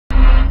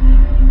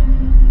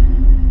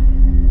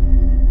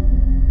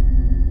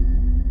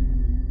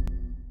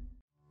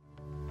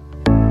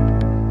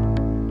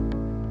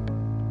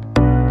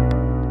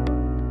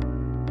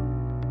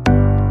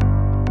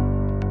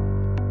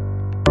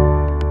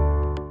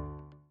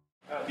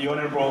the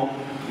Honorable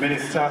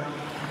Minister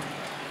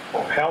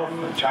of Health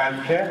and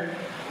Childcare,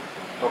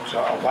 Dr.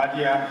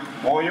 Obadia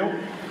Moyo,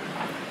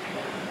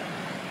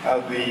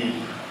 the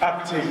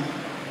Acting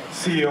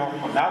CEO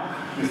of NAC,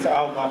 Mr.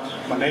 Albert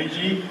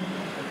Maneji,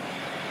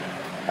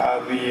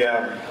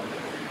 the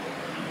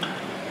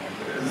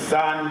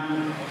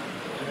ZAN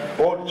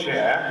Board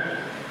Chair,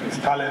 Ms.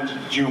 Talent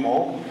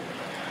Jumo,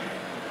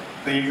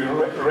 the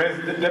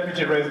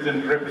Deputy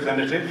Resident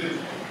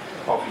Representative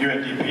of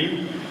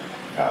UNDP,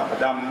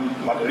 Madame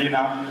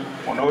Madalena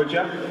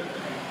Monoja,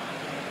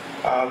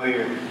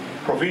 the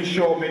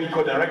Provincial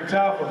Medical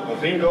Director for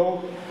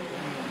Mazingo,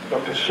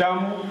 Dr.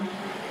 Shamu,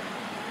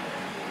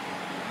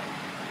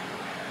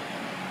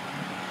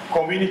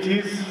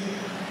 communities,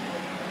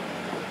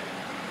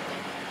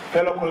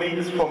 fellow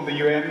colleagues from the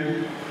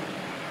UN,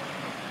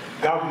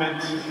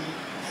 government,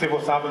 civil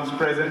servants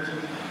present,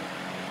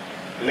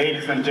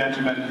 ladies and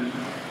gentlemen,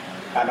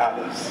 and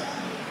others.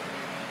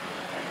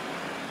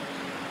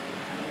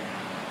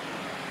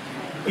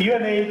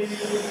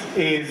 UNAIDS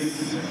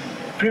is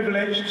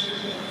privileged,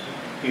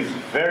 is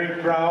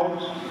very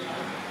proud,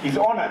 is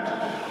honored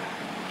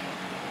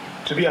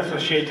to be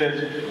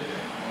associated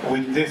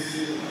with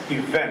this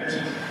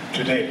event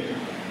today.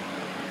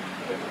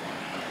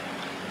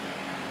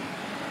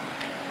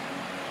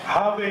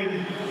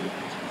 Having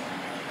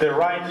the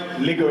right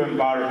legal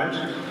environment,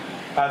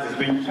 as is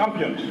being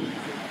championed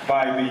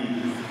by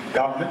the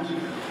government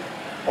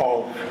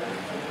of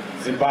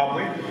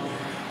Zimbabwe,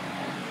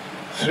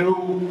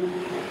 through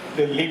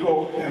the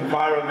legal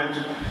environment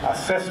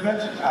assessment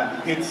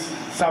and its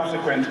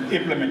subsequent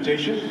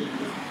implementation,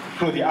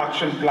 through the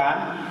action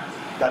plan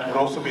that will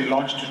also be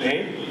launched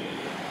today,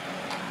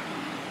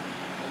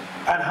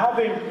 and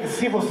having a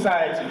civil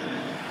society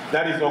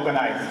that is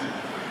organized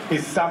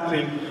is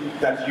something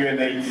that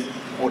UNAIDS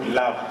would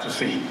love to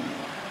see.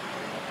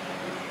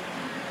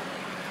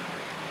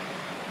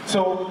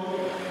 So,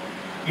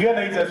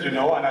 UNAIDS, as you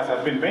know, and as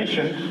has been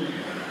mentioned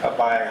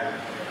by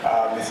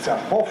Mr.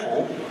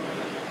 Mpofu,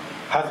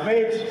 has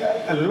made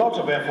a lot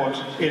of effort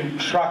in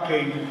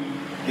tracking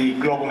the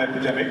global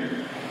epidemic.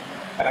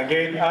 And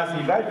again, as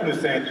he rightfully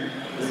said,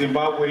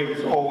 Zimbabwe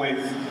is always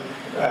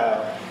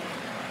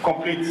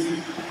completes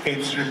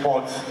its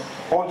reports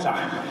on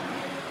time.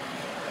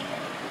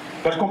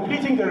 But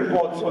completing the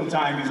reports on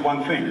time is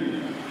one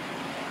thing.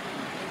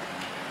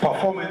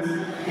 Performance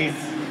is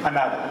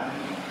another.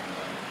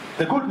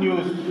 The good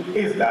news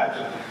is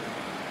that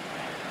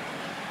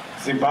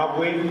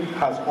Zimbabwe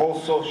has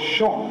also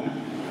shown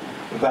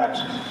that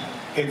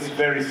it's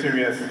very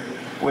serious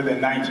with the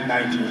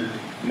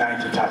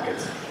 90-90-90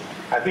 targets.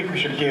 I think we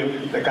should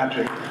give the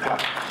country a clap.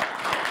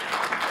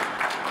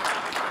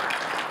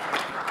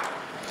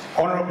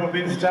 Honorable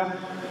Minister,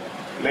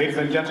 ladies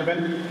and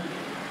gentlemen,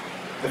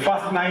 the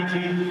first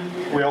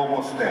 90, we're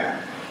almost there.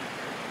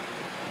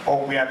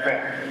 Or we are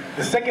there.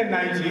 The second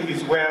 90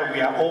 is where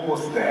we are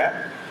almost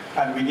there,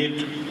 and we need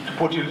to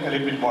put in a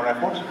little bit more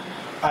effort,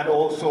 and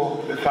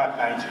also the third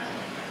 90.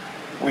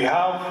 We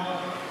have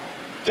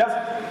just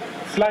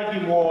slightly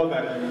more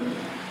than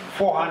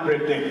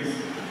 400 days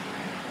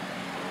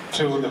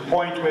to the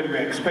point where we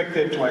are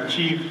expected to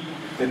achieve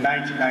the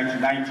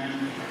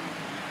 90-90-90.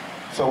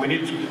 So we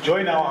need to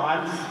join our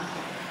hands,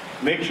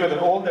 make sure that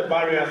all the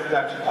barriers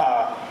that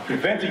are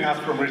preventing us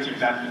from reaching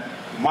that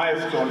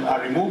milestone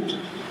are removed,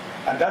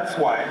 and that's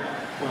why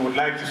we would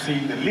like to see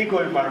the legal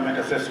environment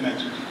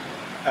assessment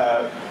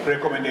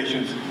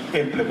recommendations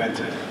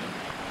implemented.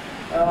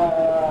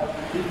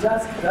 The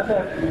task that I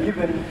have been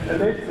given,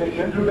 ladies and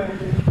gentlemen,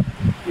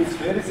 is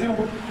very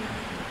simple.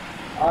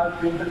 I've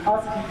been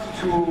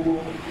asked to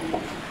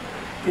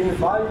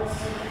invite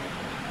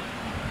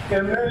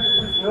a man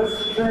who is no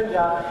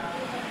stranger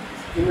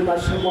in the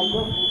Mashimo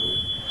province.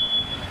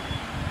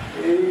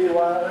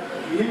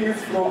 He is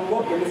from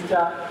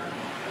Mogenista,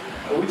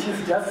 which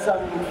is just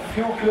some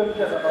few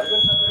kilometers, about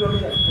 20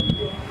 kilometers from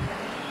here.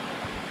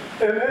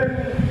 A man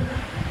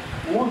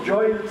who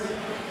joined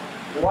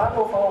one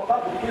of our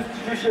public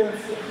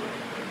institutions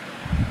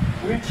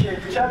which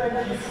had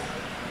challenges,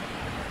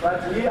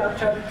 but he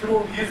actually,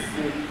 through his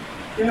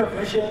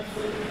innovations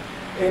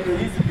and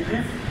his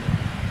belief,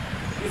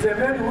 is a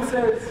man who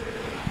says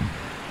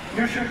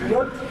you should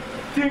not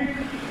think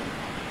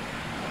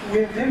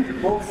within the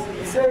box.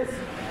 He says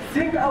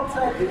think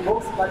outside the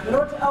box, but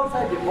not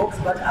outside the box,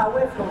 but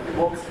away from the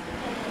box.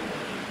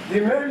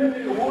 The man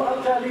who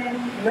actually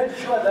made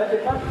sure that the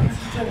public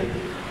institution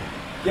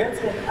gets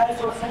an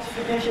ISO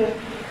certification,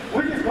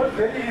 which is not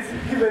very easy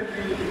given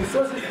the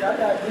resources that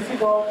are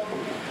difficult.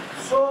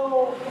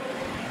 So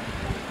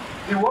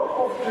the work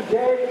of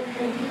today,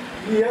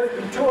 we have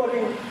been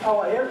touring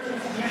our health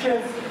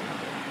institutions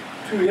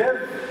to have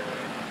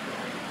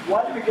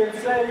what we can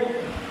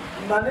say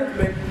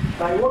management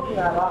by walking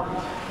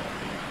around,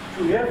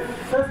 to have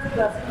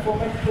first-class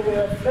information, to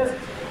have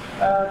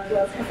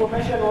first-class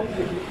information on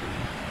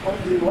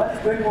what is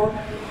going on.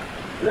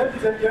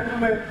 Ladies and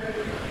gentlemen,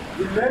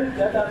 the men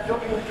that I'm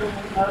talking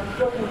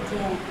to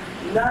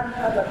none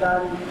other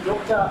than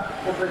Dr.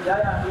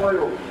 Obadia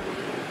Moyo.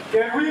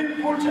 Can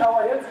we put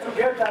our heads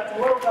together to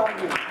welcome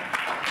him?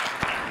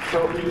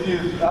 So it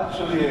is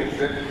actually a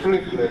great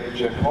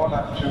privilege and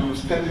honor to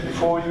stand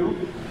before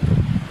you.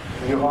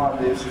 You are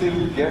the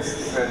esteemed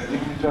guests and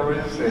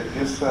dignitaries at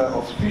this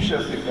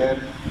auspicious event,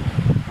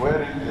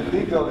 wherein the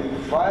Legal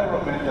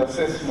Environment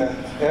Assessment,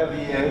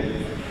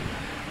 LEA,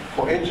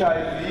 for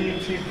HIV,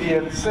 TB,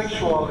 and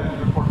sexual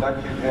and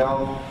reproductive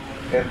health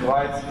and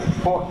rights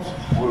report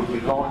will be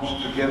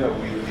launched together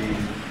with the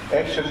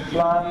action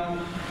plan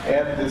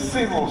and the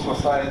civil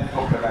society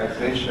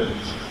organizations,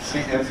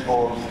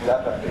 CSO's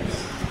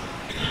database.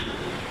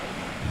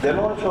 The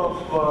launch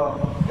of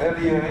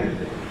LEA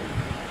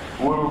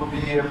will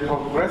be a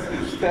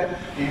progressive step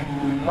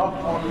in not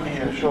only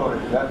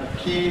ensuring that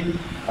key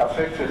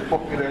affected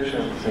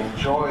populations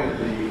enjoy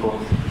the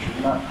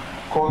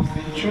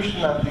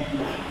constitutionally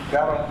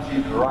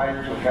guaranteed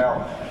right to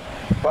health,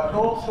 but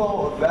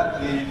also that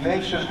the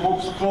nation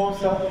moves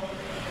closer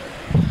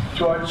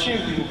to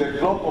achieving the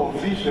global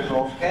vision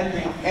of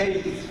ending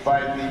AIDS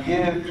by the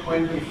year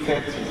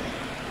 2030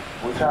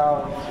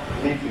 without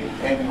leaving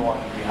anyone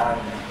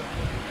behind.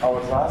 I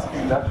was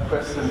asking that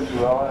question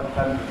to our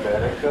country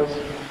directors,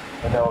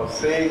 and I was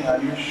saying, are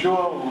you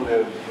sure we'll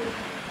have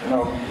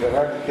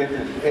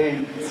eradicated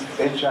AIDS,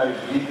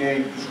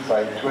 HIV/AIDS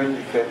by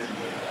 2030?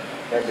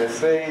 And they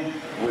said,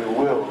 we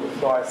will.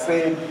 So I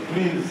said,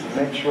 please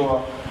make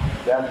sure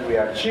that we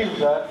achieve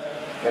that,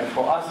 and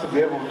for us to be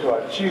able to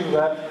achieve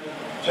that,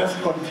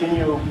 just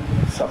continue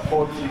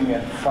supporting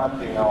and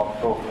funding our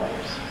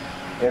programs.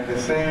 And they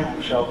say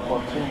we shall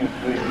continue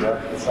doing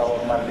that. It's our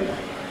mandate.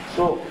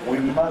 So we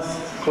must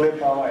clap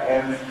our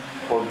hands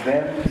for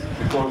them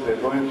because they're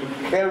going to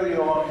carry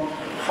on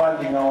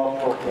funding our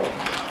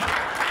programs.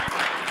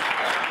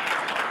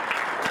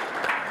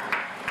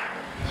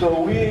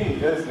 So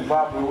we, as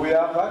Zimbabwe, we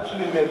have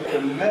actually made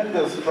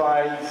tremendous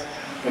strides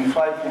in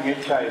fighting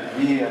HIV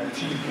and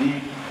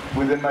TB,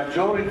 with the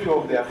majority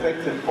of the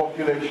affected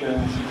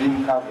populations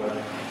being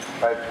covered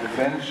by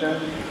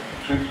prevention,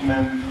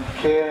 treatment,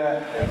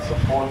 care, and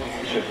support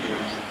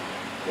initiatives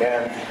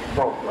and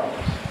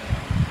programs.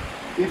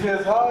 It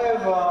has,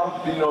 however,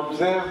 been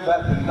observed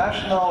that the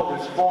national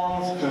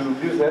response to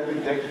these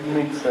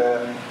epidemics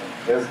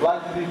has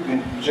likely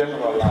been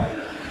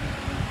generalized,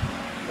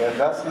 and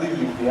thus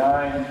leaving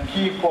behind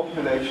key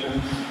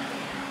populations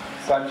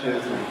such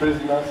as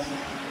prisoners,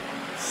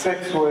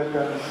 sex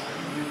workers,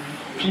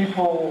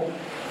 people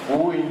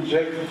who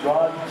inject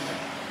drugs,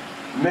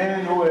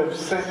 men who have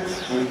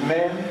sex with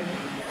men,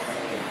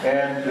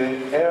 and the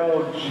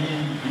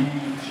LGBTI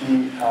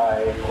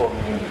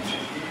community.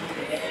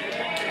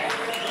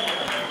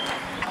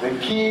 The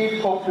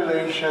Key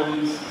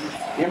Populations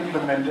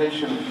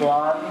Implementation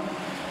Plan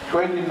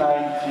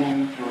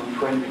 2019 to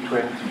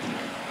 2020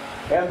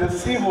 and the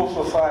Civil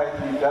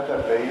Society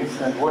database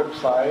and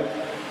website,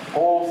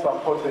 all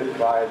supported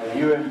by the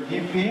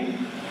UNDP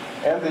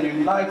and the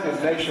United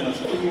Nations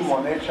team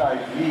on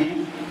HIV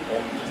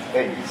and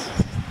AIDS.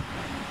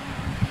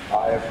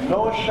 I have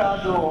no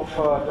shadow of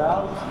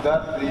doubt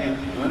that the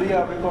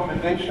LEA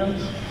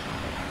recommendations,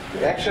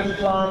 the action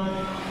plan,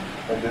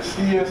 and the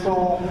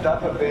CSO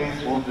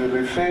database will be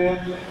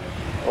referred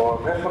or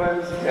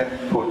referenced and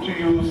put to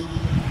use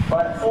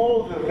by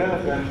all the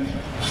relevant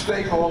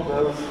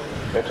stakeholders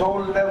at all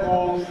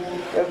levels,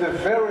 at the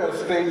various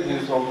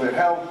stages of the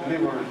health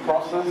delivery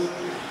process,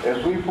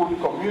 as we put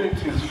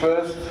communities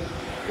first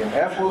in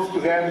efforts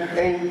to end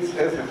AIDS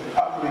as a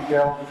public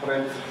health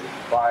threat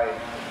by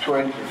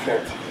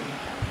 2030.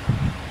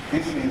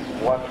 This is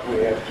what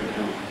we have to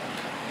do.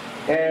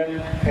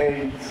 End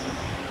AIDS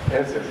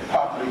as a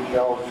public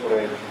health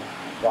threat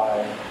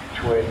by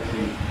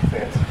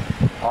 2030.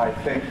 I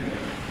thank you.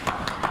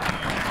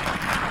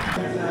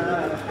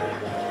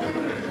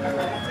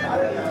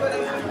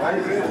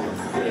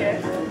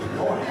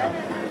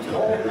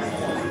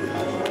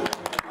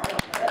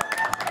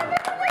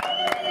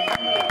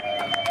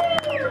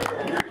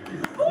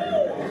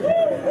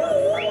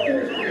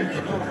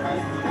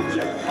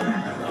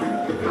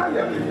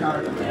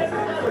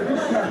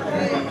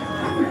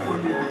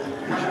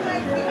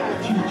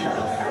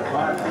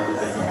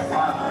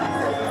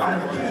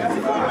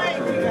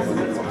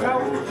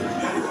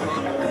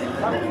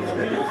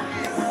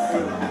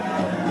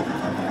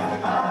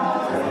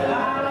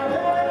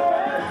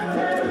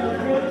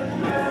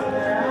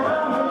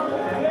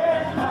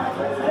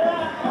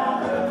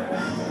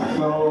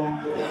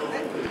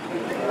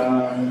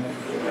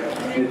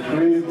 It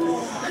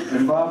reads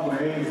Zimbabwe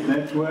AIDS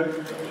Network,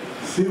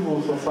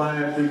 Civil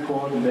Society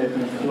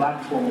Coordinating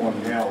Platform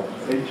on Health,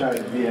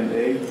 HIV and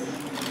AIDS,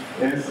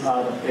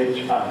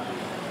 SRHR.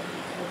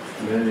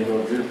 Then you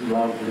got this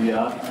lovely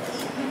art.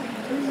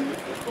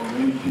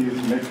 Communities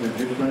make the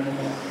difference.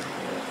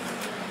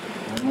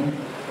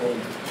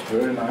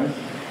 Very nice.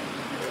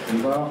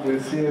 Zimbabwe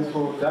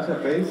CSO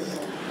database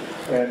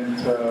and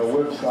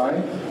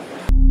website.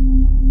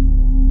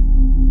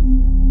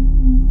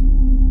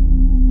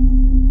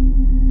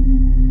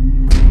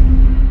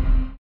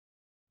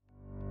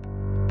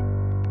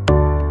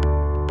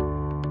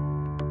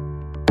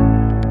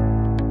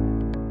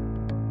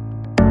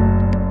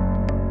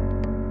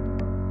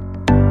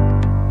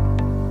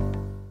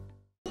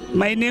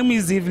 My name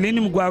is Evelyn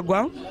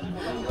Mgwagwa,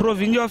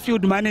 Provincial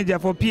Field Manager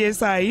for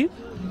PSI.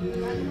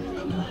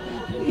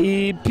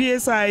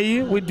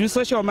 PSI, we do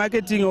social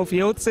marketing of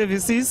health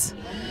services,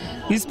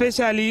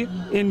 especially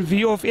in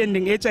view of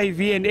ending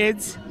HIV and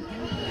AIDS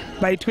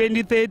by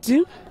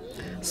 2030.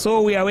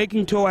 So we are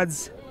working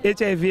towards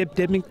HIV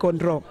epidemic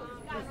control.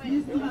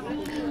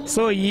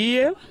 So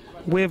here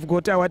we have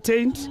got our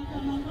tent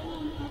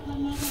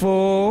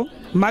for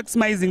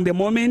maximizing the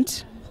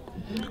moment.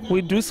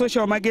 We do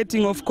social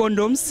marketing of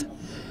condoms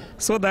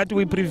so that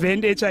we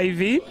prevent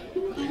HIV.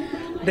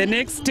 The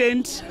next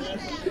tent,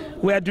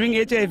 we are doing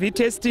HIV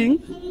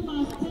testing,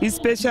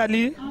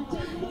 especially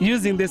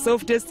using the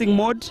self-testing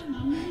mode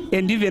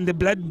and even the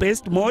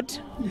blood-based mode.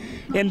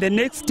 And the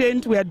next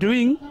tent, we are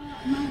doing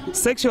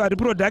sexual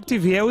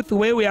reproductive health,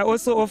 where we are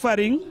also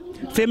offering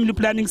family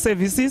planning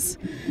services.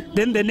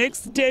 Then the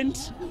next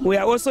tent, we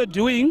are also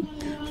doing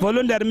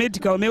voluntary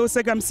medical male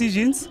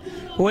circumcisions,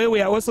 where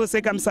we are also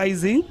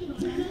circumcising.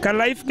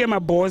 Life came a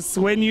boss.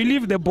 When you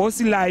live the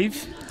bossy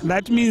life,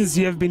 that means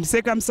you have been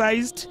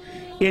circumcised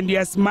and you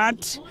are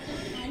smart.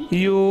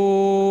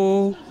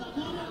 You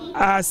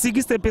are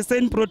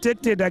 60%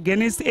 protected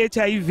against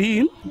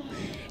HIV,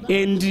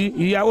 and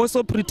you are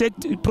also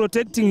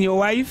protecting your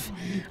wife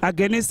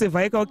against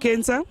cervical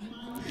cancer,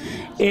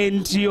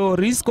 and your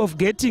risk of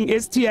getting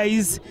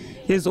STIs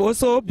has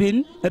also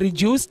been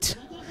reduced.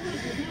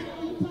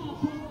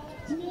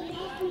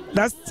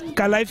 That's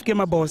Life came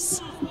a boss.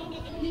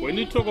 When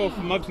you talk of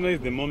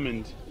maximize the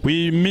moment,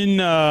 we mean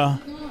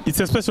it's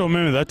a special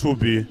moment that we'll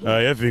be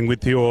having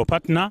with your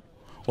partner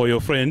or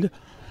your friend.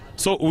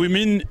 So we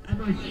mean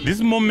this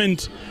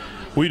moment,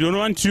 we don't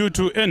want you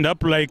to end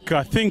up like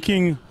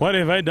thinking, what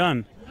have I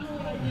done?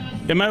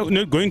 Am I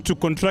not going to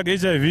contract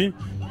HIV?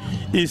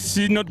 Is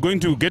she not going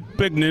to get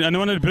pregnant,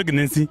 unwanted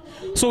pregnancy?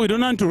 So we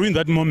don't want to ruin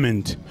that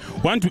moment.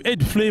 We want to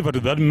add flavor to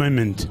that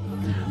moment.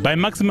 By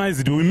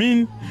maximize it, we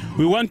mean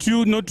we want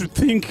you not to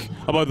think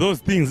about those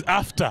things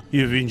after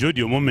you've enjoyed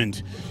your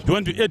moment. You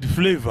want to add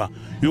flavor.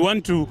 You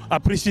want to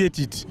appreciate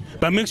it.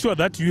 But make sure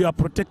that you are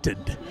protected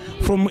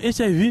from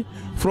HIV,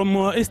 from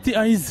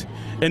STIs,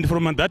 and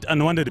from that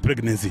unwanted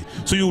pregnancy.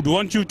 So you would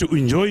want you to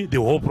enjoy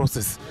the whole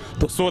process.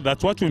 So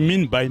that's what we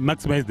mean by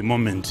maximize the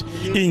moment.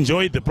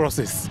 Enjoy the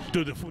process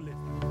to the fullest.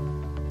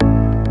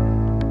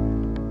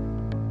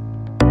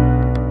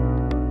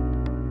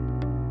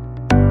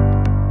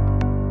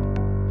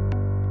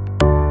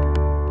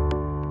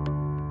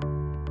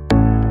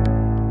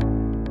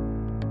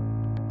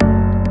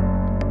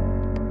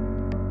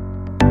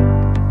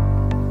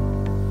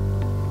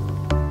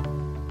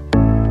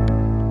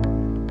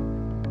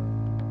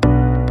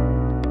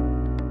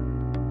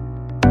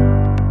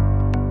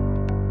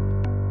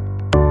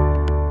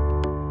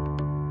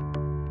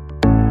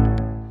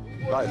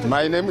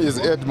 My name is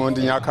Edmond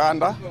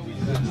Nyakanda.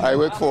 I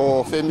work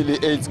for Family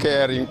AIDS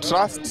Caring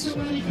Trust,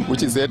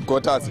 which is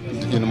headquarters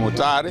in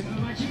Mutare.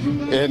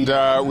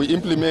 And we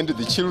implement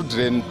the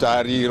Children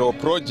Tariro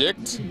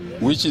project,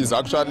 which is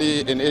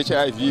actually an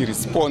HIV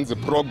response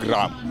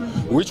program,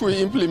 which we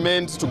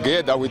implement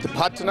together with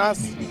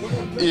partners.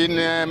 In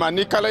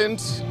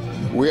Manicaland,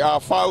 we are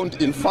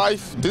found in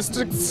 5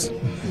 districts.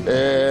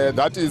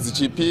 That is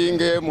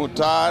Chipinge,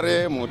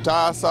 Mutare,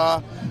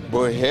 Mutasa,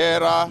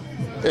 Bohera,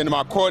 and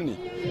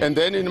Makoni. And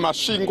then in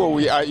Mashingo,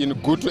 we are in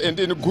Gutu. And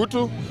in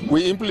Gutu,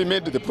 we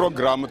implement the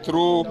program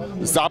through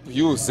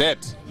ZAP-UZ.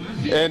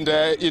 And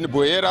in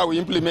Bohera, we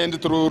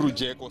implement through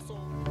Rujeko.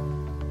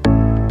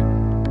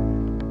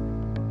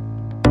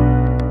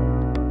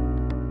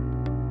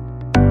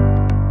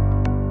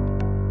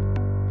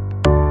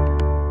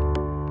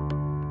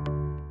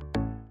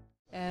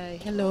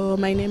 Hello,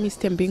 my name is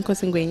Tembinko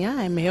Singwenya.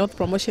 I'm a Health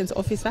Promotions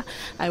Officer.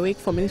 I work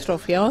for Ministry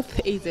of Health,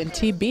 AIDS and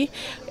TB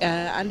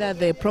under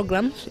the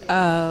program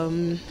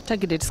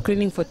Targeted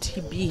Screening for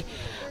TB.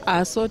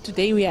 So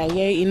today we are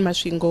here in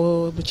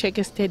Mashingo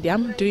Bucheke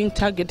Stadium doing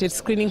targeted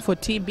screening for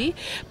TB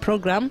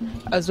program,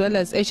 as well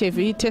as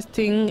HIV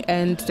testing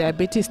and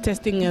diabetes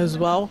testing as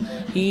well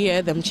here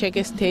at the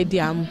Bucheke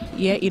Stadium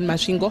here in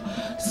Mashingo.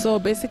 So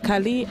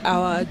basically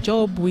our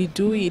job, we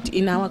do it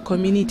in our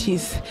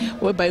communities,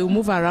 whereby we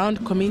move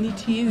around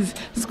communities,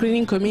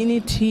 screening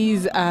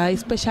communities,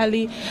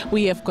 especially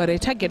we have got a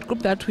target group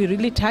that we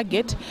really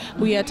target.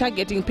 We are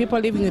targeting people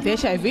living with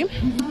HIV,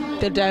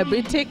 the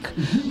diabetic.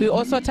 We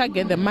also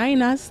target the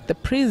minors, the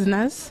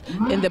prisoners,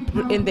 and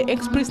the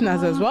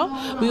ex-prisoners as well.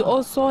 We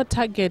also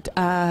target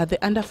the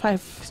under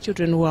 5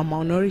 children who are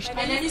malnourished.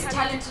 My name is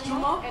Talent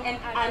Jumo, and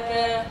I'm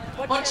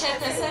the board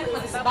chairperson for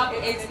the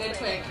Zimbabwe AIDS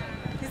Network.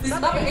 The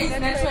Zimbabwe AIDS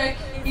Network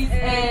is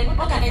an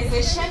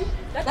organization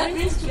that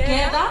brings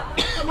together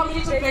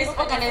community-based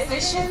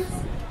organizations,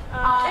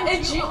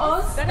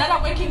 NGOs that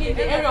are working in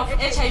the area of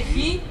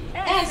HIV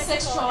and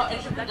sexual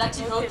and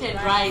reproductive health and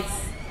rights.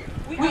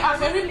 We are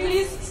very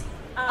pleased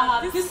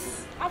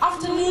this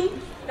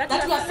afternoon that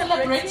we are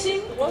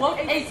celebrating World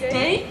AIDS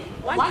Day,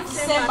 1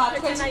 December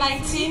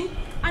 2019,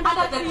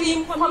 under the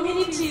theme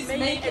Communities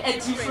Make a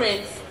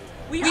Difference.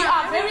 We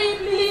are very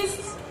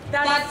pleased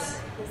that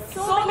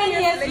so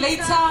many years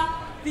later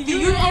the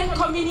UN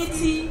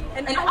community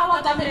and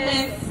our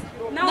governments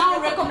now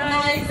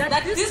recognize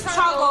that this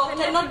struggle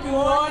cannot be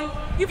won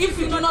if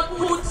we do not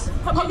put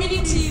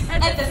communities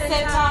at the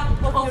center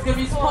of the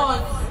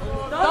response.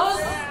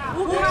 Those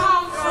who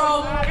come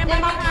from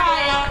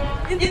Emakaya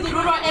in the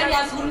rural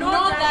areas will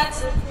know that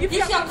if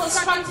you are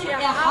constructing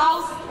a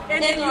house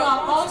and you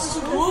are about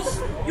to move,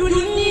 you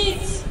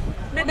need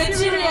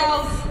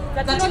materials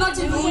that are not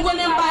in Nungo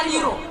and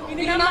Bariro. In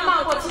English,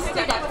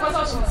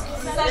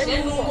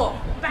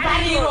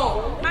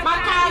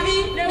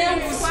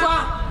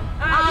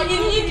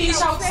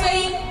 I would say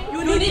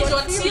you need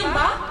your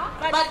timber,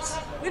 but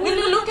when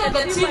you look at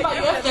the timber,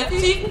 you have the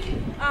thick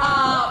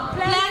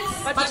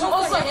planks, but you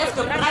also have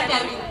the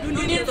bladdering. You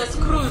need the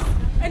screws.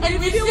 And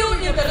we feel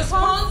in the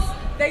response,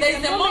 there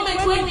is a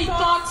moment when we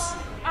thought,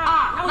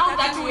 now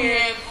that we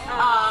have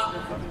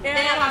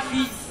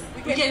ARVs,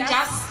 we can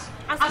just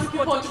ask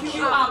people to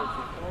queue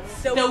up.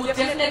 They will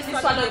definitely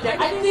swallow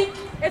them. I think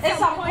at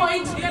some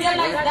point we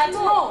realize that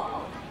no,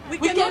 we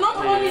cannot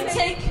only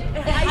take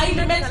a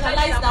highly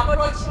medicalized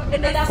approach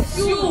and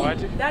assume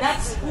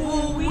that we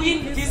will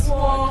win this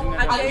war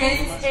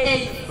against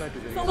AIDS.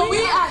 So we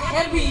are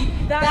happy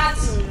that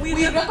we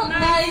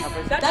recognize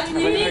that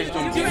we need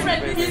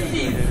different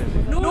pieces.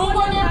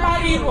 Nungone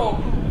Bariro,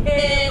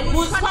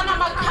 Muswana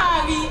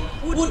Makavi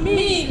would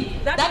mean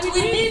that we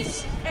need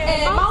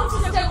a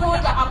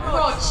multi-stakeholder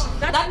approach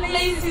that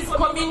places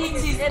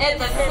communities at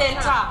the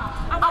center.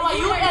 Our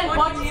UN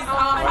bodies,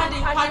 our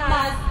funding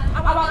partners,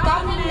 our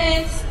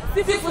governments,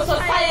 civil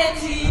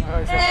society,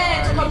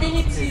 and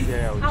communities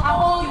are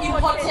all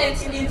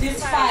important in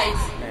this fight.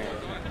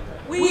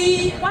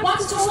 We want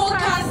to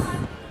focus,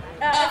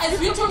 as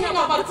we're talking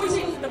about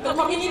putting the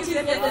communities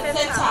at the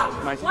center,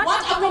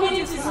 what are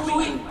communities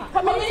doing?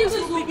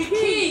 Communities will be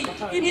key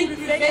in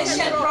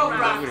prevention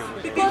programs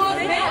because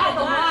they are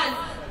the ones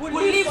who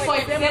live, for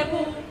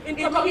example, in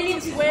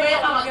communities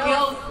where our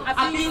girls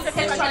are being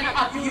sexually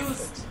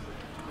abused.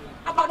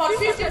 About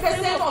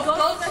 50% of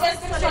those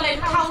first sexual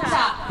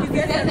encounter is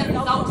as a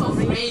result of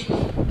rape.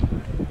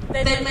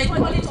 They may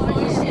call it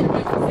coercion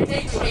and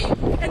date rape.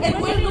 And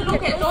when you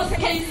look at those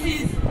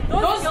cases,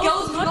 those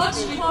girls do not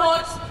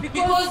report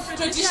because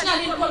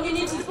traditionally in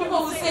communities people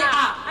will say,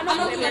 I'm not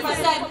going to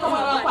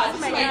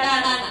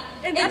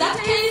and that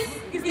case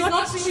is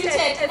not treated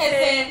as a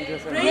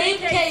rape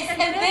case,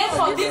 and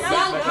therefore these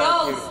young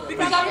girls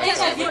become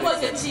HIV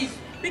positive.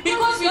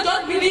 Because we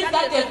don't believe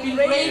that they've been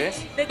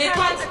raped, they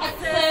can't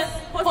access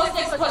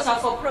post-exposure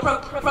for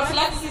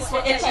prophylaxis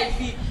for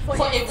HIV,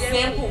 for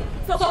example.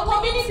 So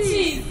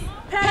communities,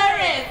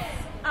 parents,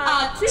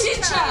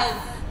 teachers,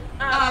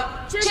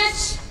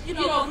 church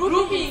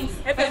groupings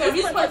have a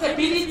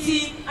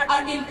responsibility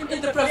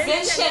in the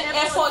prevention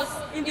efforts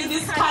in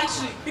this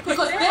country,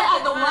 because they are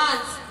the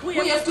ones who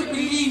have to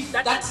believe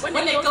that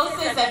when a girl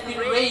says they've been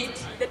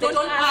raped, they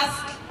don't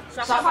ask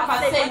Shafafa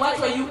say, what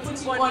were you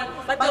putting on?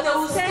 But they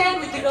will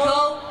stand with the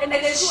girl and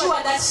ensure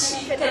that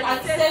she can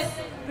access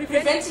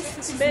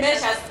preventive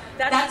measures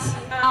that are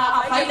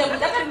available,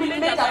 that have been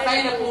made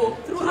available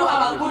through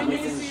our good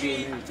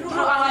ministry, through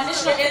our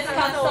National AIDS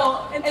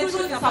Council, and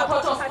through the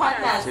support of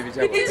partners.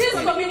 It is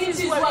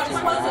communities who are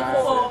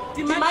responsible for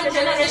demand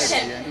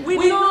generation. We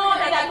know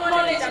and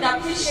acknowledge and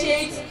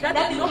appreciate that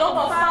the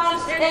Global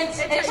Fund and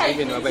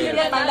HIV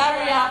and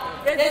malaria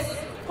is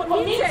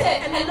committed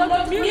and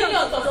not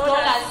millions of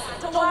dollars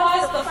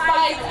towards the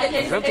fight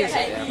against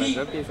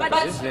HIV. But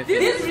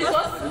this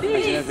resource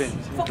needs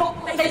for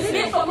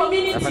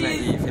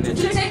communities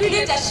to take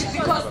leadership,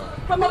 because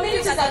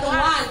communities are the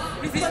ones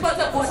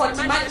responsible for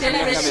demand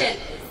generation.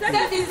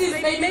 Services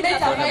may be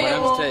made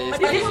available,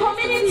 but if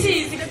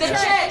communities, if the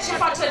church,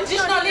 if our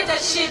traditional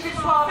leadership, if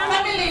our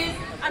families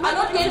are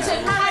not going to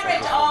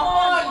encourage our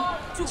own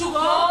to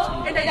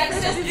go and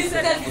access these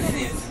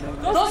services,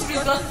 those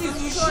resources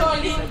will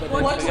surely go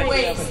to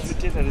waste.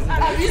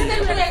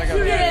 Recently we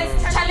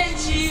experienced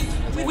challenges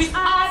with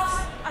art,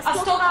 a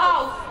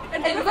stockhouse,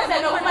 and because I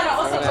know women are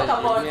also talk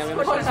about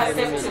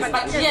contraceptives,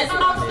 but yes,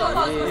 our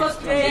stockhouse, because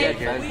today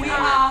we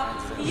are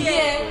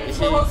here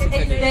because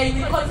today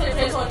we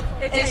concentrate on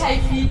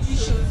HIV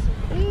issues.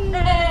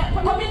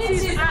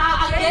 Communities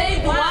are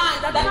again the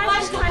ones that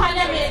march to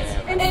Parliament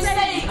and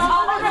say,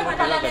 our honorable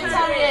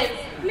parliamentarians,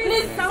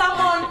 please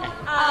someone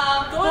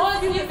those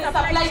in the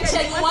supply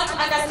chain want to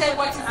understand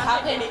what is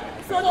happening.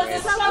 So the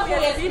struggle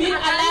has been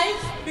alive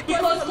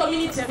because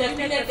communities have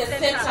been at the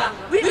center.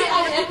 We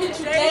are happy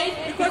today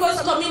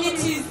because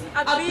communities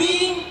are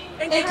being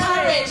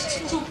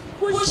encouraged to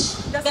push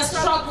the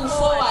struggle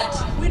forward.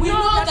 We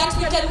know that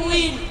we can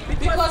win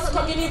because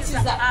communities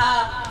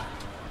are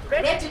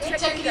ready to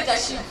take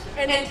leadership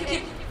and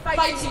keep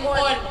fighting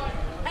on.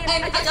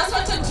 And I just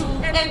wanted to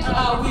end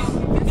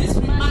with this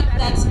remark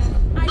that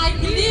I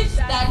believe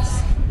that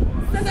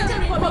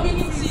certain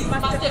communities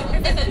must have,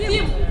 as a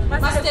team,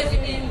 must have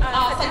been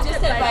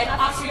suggested by an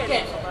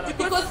African.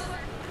 Because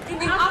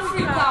in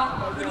Africa,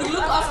 we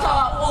look after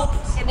our old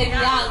and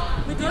young.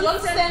 We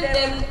don't send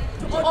them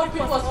to old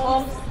people's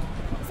homes.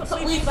 So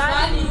we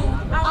value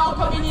our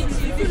communities.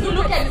 If you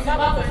look at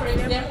Zimbabwe, for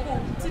example,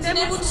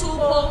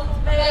 Tinebutubo,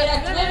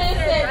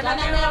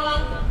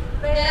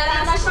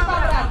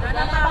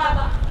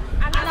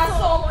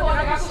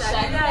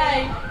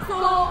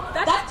 so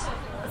that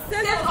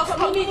sense of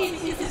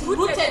community is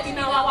rooted in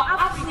our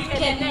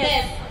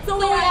Africanness. So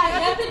we are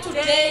happy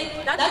today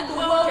that the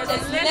world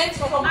has learned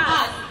from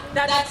us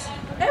that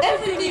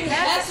everything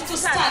has to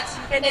start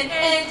and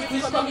end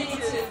with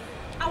community.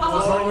 I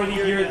was already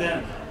here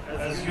then,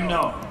 as you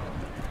know.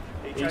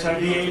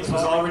 HIV/AIDS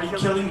was already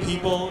killing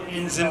people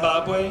in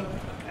Zimbabwe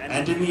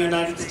and in the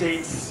United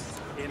States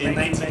in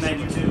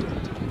 1992.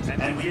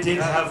 And we did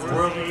have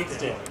World AIDS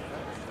Day.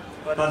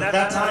 But at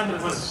that time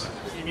it was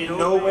in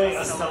no way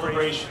a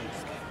celebration.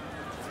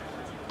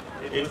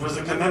 It was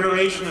a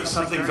commemoration of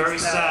something very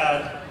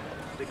sad,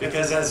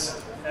 because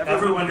as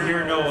everyone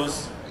here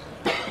knows,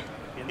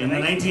 in the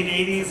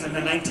 1980s and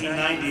the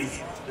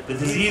 1990s, the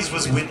disease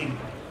was winning.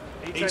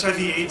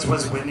 HIV/AIDS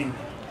was winning.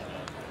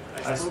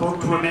 I spoke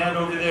to a man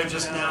over there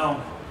just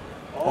now.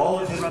 All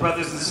of his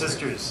brothers and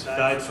sisters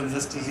died from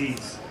this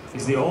disease.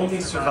 He's the only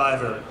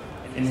survivor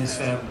in his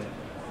family.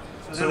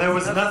 So there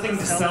was nothing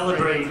to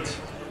celebrate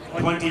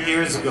 20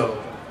 years ago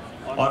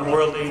on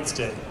World AIDS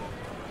Day.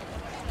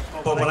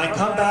 But when I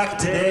come back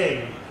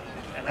today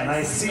and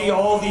I see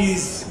all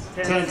these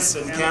tents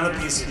and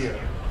canopies here,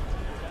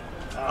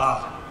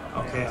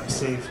 okay, I'm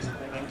saved.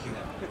 Thank you.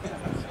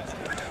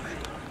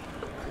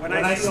 When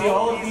I see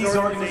all of these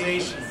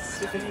organizations,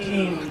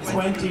 15,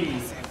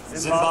 20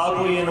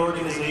 Zimbabwean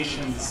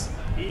organizations,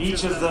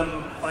 each of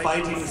them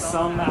fighting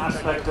some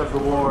aspect of the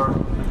war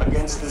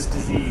against this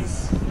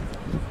disease,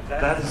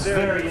 that is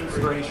very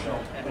inspirational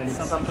and it's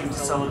something to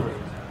celebrate.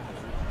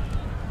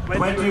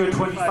 20 or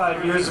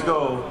 25 years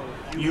ago,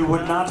 you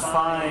would not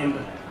find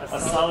a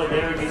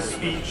solidarity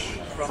speech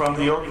from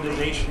the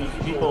organization of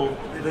people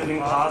living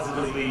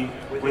positively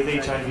with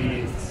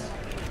HIV/AIDS.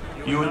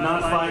 You would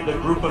not find a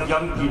group of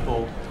young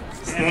people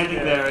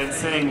standing there and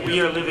saying, we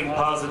are living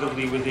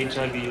positively with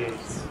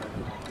HIV/AIDS.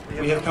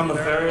 We have come a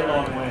very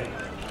long way.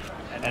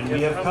 And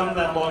we have come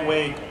that long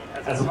way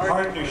as a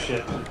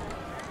partnership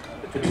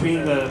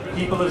between the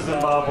people of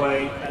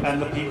Zimbabwe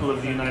and the people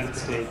of the United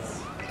States.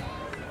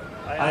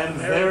 I am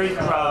very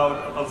proud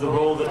of the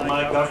role that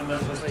my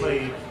government has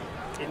played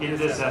in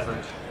this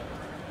effort.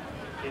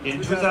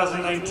 In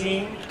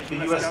 2019, the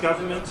U.S.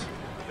 government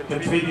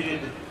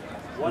contributed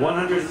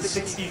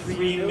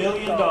 $163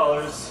 million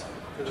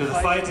to the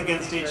fight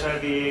against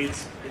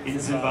HIV/AIDS in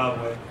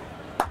Zimbabwe.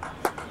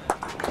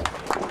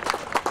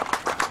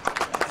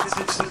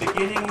 Since the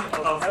beginning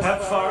of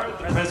PEPFAR,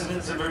 the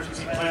President's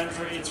Emergency Plan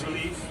for AIDS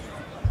Relief,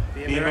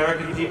 the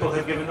American people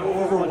have given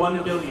over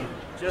 $1 billion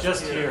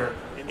just here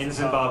in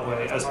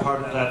Zimbabwe as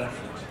part of that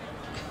effort.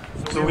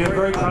 So we are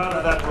very proud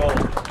of that role.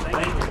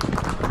 Thank you.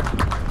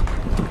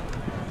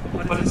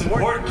 But it's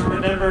important to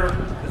remember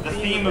the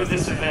theme of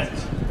this event.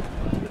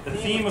 The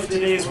theme of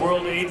today's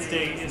World AIDS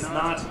Day is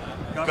not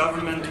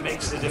government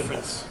makes the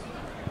difference.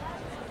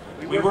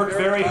 We work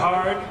very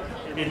hard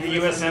in the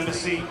U.S.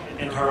 Embassy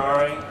in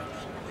Harare.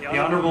 The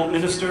Honorable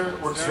Minister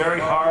works very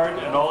hard,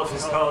 and all of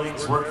his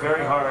colleagues work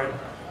very hard.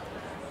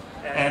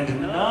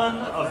 And none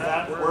of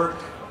that work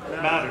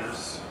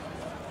matters.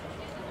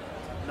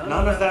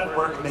 None of that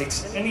work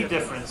makes any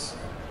difference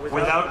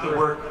without the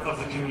work of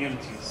the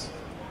communities.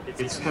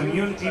 It's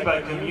community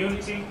by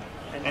community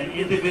and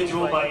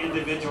individual by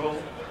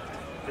individual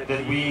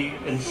that we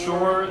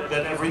ensure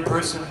that every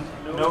person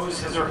knows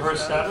his or her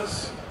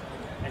status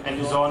and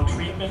is on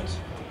treatment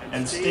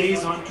and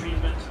stays on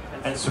treatment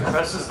and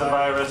suppresses the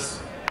virus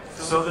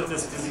so that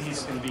this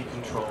disease can be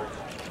controlled.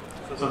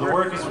 So the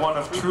work is one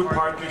of true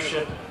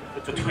partnership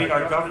between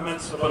our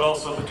governments, but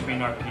also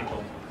between our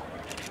people.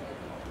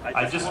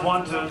 I just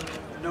want to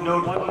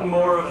note one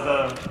more of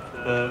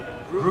the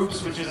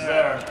groups which is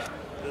there,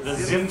 the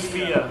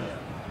ZimFIA.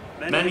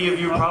 Many of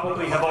you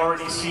probably have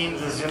already seen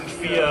the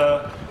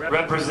ZimFIA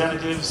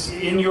representatives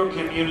in your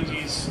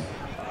communities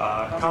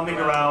coming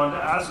around,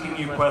 asking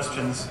you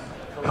questions,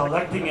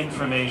 collecting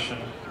information.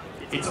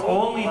 It's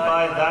only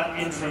by that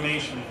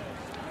information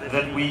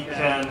that we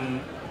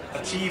can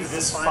achieve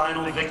this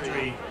final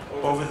victory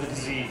over the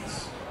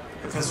disease.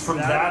 Because from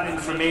that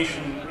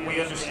information, we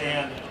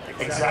understand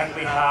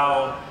exactly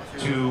how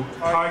to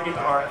target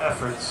our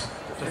efforts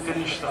to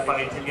finish the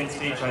fight against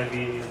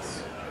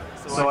HIV/AIDS.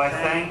 So I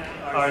thank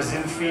our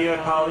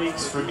ZimFIA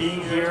colleagues for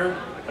being here.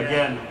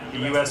 Again, the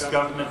U.S.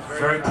 government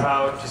very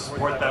proud to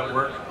support that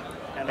work.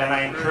 And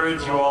I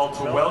encourage you all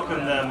to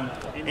welcome them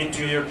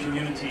into your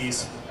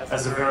communities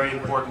as a very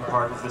important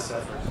part of this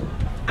effort.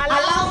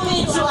 Allow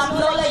me to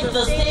acknowledge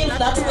the steps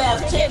that we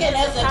have taken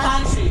as a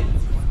country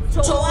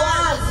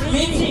towards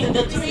meeting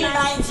the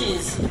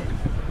 390s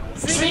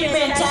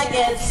treatment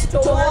targets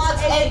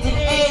towards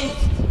AIDS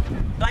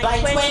by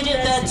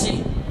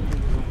 2030,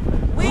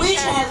 which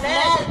has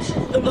led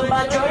the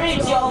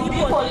majority of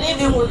people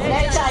living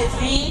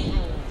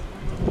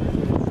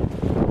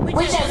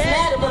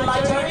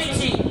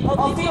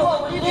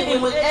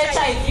with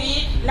HIV,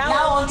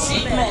 now on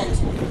treatment,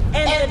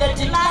 and the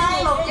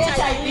decline of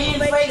HIV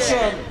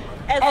infection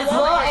as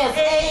well as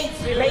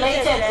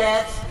AIDS-related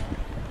deaths,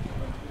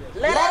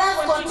 let us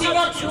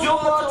continue to do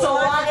more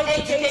toward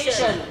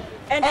education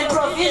and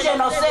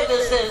provision of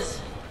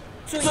services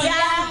to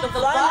young, the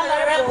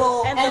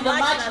vulnerable, and the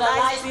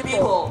marginalized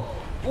people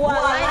who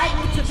are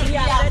likely to be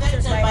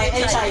affected by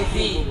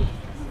HIV.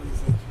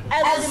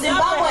 As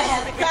Zimbabwe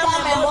has become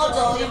a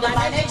model in the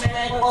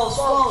management of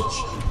SCOACH,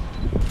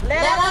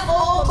 let us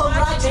all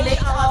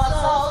congratulate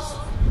ourselves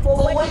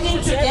for working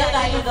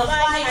together in the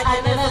fight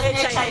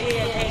against HIV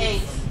and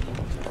AIDS.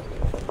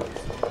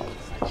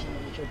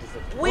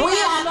 We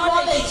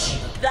acknowledge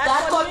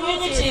that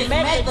communities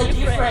make the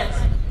difference,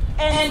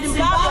 and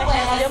Zimbabwe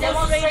has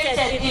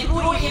demonstrated it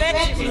through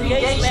effective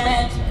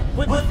engagement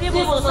with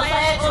civil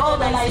society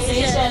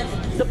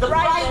organizations, the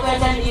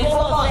private and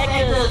informal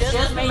sectors,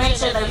 just to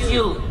mention a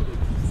few.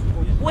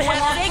 We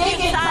have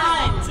taken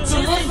time to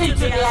listen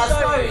to their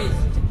stories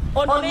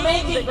on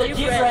making the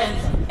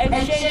difference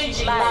and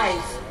changing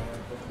lives.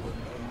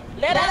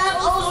 Let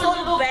us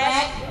also look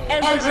back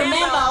and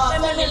remember our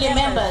family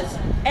members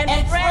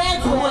and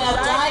friends who have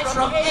died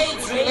from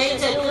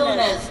AIDS-related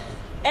illness,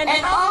 and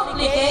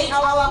obligate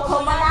our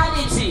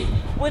commonality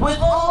with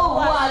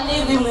all who are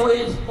living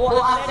with or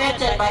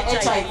affected by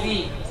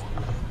HIV.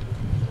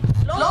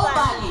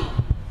 Globally,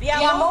 there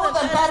are more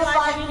than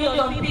 35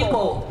 million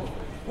people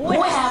who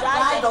have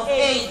died of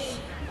AIDS,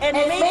 and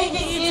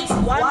making it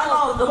one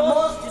of the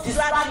most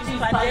destructive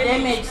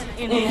pandemics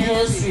in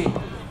history.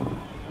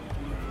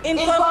 In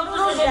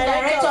conclusion,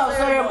 Director of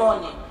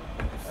Ceremony,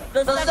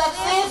 the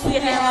success we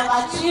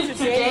have achieved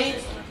to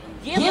date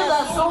gives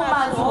us so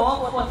much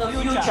hope for the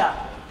future.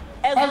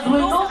 As we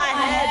look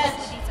ahead,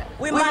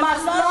 we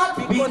must not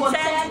be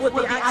content with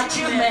the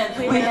achievements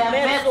we have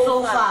made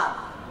so far.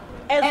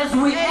 As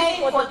we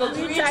aim for the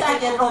three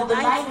targets of the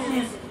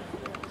 90s,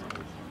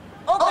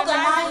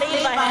 organized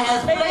labor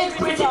has played a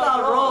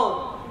critical role,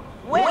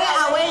 where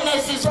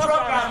awareness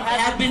programs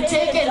have been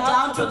taken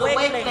down to the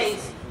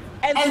workplace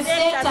and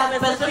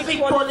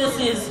sector-specific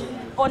policies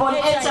on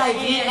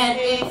HIV and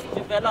AIDS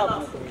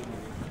developed.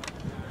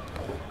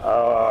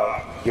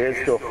 Our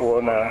guest of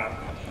honor,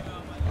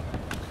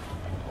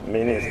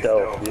 Minister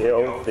of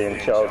Health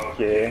and Child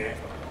Care,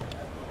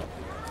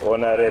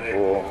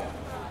 Honorable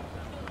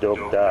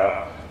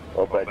Dr.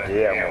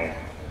 Obadiah,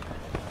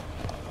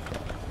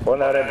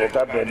 Honorable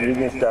Cabinet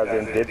Ministers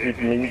and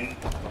Deputy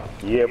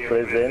here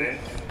present,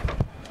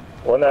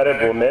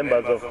 Honorable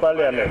Members of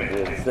Parliament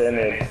and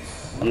Senate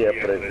here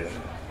present.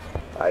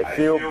 I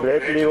feel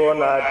greatly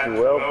honored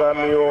to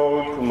welcome you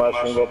all to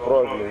Masvingo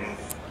Province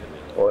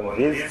on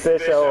this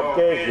special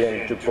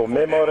occasion to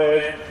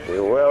commemorate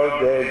the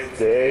World AIDS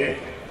Day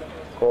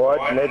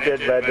coordinated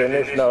by the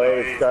National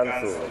AIDS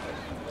Council.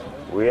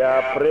 We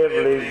are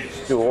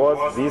privileged to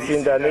host this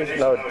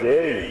International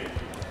Day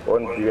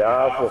on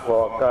behalf of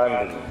our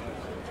country.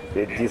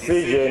 The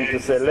decision to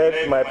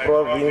select my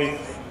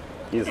province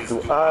is to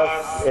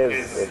us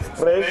as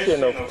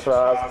expression of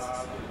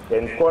trust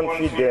and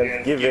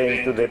confidence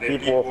given to the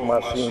people of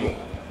Masvingo,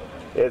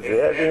 as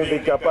having the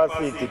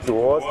capacity to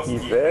host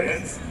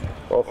events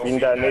of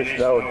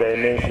international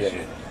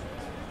dimension.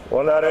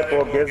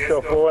 Honorable guest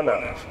of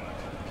honor,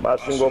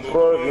 Masvingo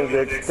Province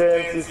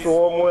extends its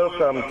warm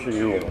welcome to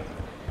you.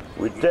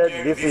 We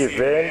take this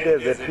event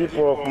as a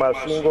people of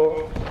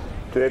Masvingo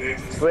to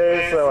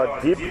express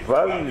our deep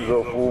values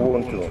of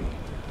Ubuntu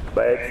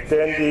by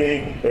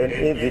extending an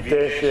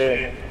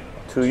invitation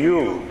to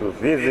you to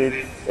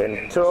visit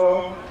and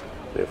tour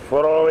the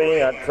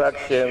following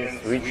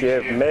attractions which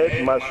have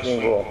made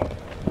Masvingo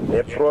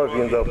a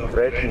province of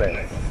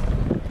greatness.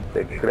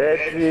 The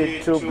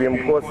Great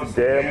Tugwimkosi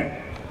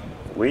Dam,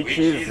 which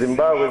is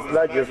Zimbabwe's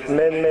largest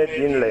man-made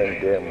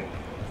inland dam.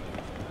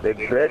 The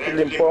Great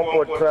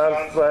Limpopo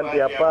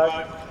Trans-Frontier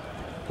Park,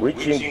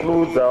 which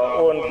includes our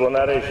own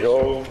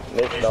Gonarejo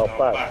National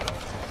Park.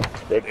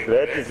 The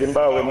Great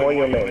Zimbabwe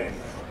Monument,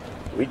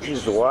 which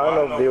is one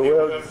of the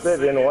world's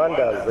 7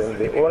 wonders and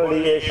the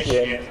only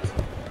Asian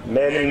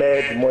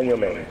man-made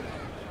monument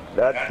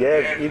that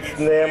gave its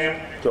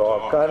name to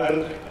our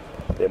country.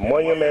 The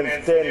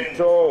monument stands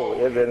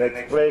tall as an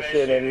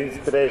expression and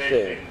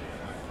inspiration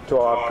to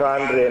our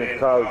country and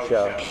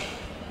culture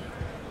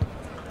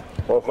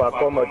of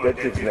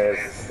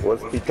accommodativeness,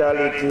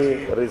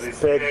 hospitality,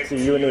 respect,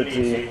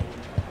 unity,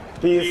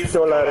 peace,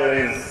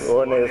 tolerance,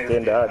 honest,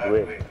 and hard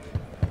work.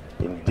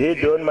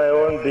 Indeed, on my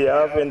own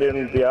behalf and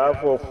on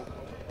behalf of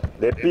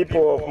the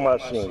people of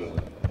Masvingo,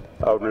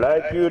 I would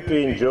like you to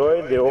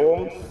enjoy the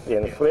warmth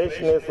and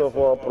freshness of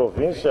our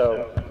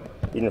provincial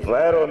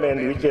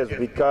environment, which has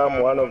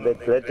become one of the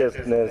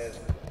greatestness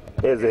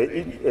as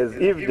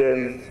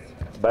evidenced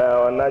by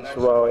our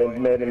natural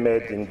and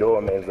man-made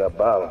endowments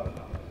above.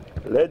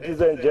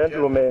 Ladies and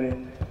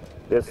gentlemen,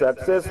 the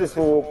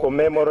successful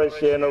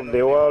commemoration of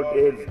the World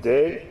AIDS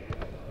Day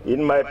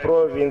in my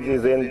province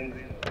is a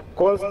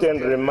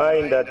constant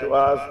reminder to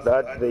us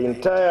that the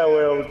entire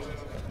world,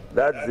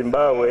 that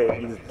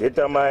Zimbabwe is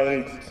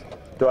determined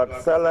to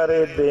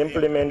accelerate the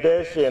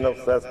implementation of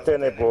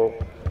sustainable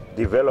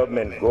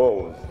development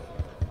goals.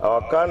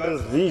 Our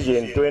country's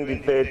Vision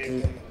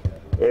 2030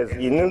 as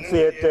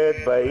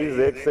initiated by His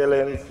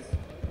Excellency,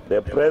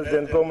 the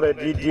President Comrade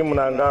D.D.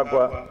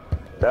 Mnangagwa,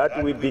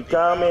 that we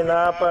become an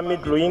upper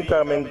middle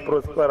income and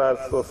prosperous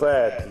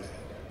society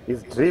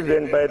is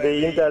driven by the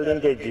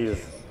interlinkages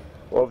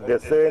of the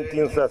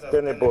 17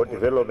 Sustainable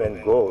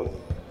Development Goals.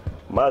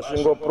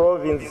 Masvingo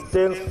Province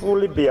stands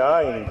fully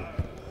behind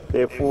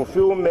the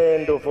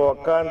fulfillment of our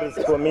country's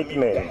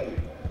commitment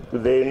to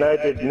the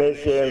United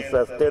Nations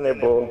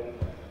Sustainable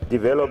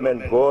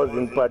Development Goals,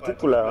 in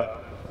particular,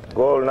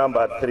 goal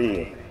number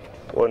 3,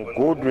 on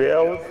good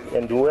health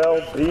and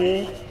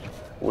well-being.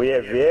 We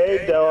have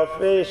had our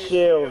fair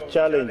share of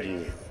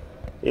challenges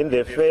in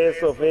the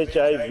face of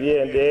HIV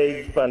and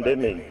AIDS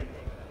pandemic.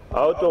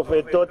 Out of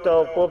a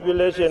total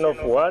population of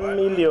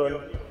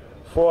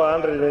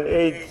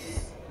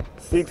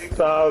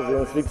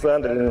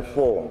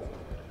 1,486,604,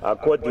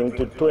 according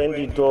to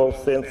 2012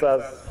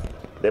 census,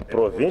 the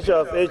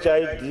provincial's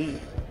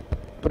HIV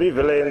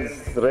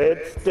prevalence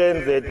rate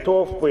stands at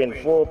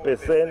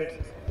 12.4%,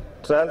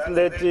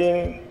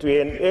 translating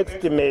to an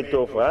estimate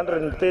of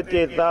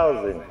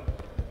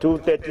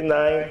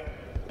 138,239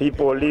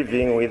 people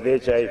living with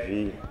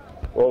HIV.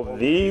 Of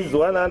these,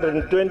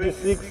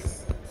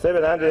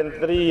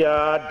 126,703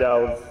 are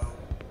adults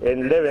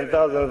and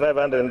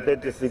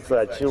 11,536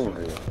 are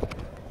children.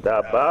 The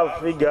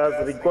above figures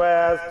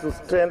require us to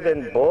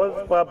strengthen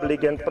both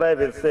public and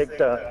private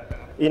sector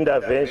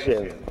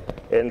interventions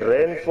and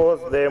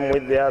reinforce them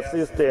with the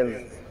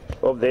assistance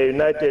of the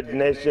United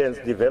Nations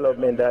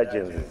Development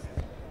Agencies.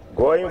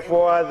 Going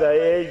forward, I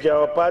urge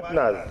our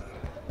partners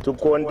to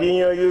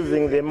continue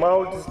using the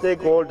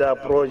multi-stakeholder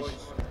approach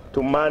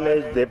to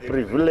manage the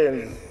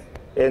prevalence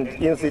and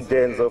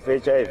incidence of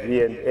HIV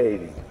and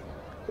AIDS.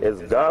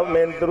 As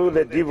government, through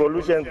the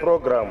devolution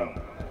program,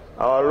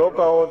 our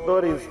local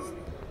authorities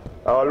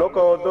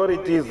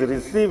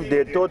received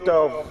a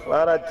total of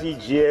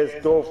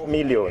RTGS $12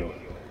 million,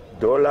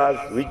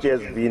 which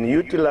has been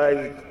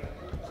utilized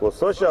for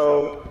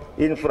social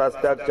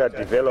infrastructure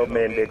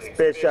development,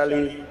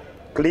 especially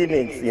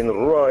clinics in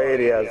rural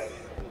areas,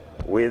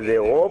 with the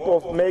hope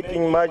of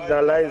making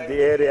marginalized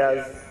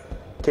areas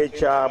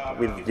catch up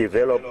with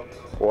developed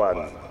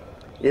ones.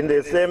 In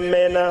the same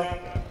manner,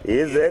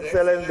 His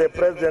Excellency the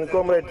President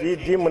Comrade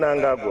D.D.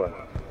 Mnangagwa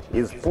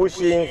is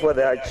pushing for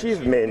the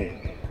achievement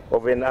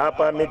of an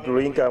upper middle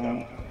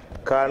income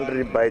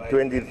country by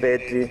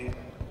 2030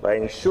 by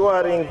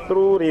ensuring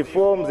through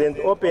reforms and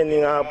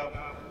opening up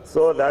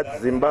so that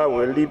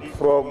Zimbabwe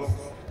leapfrogs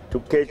to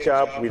catch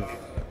up with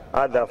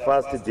other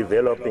fast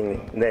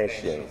developing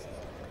nations.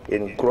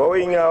 In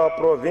growing our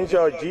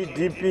provincial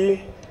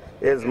GDP,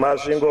 as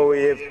Masvingo,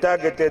 we have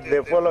targeted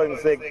the following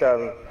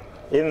sectors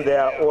in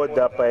their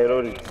order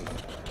priority: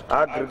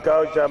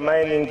 agriculture,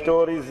 mining,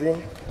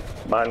 tourism,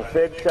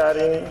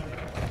 manufacturing,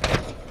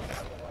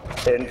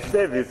 and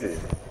services.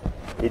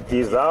 It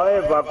is,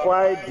 however,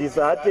 quite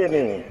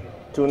disheartening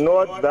to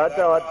note that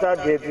our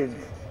targeted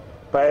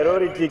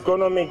priority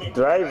economic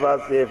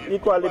drivers have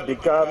equally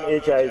become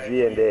HIV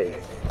and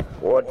AIDS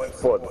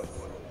hotspots.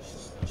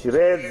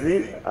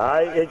 Chirezi,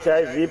 high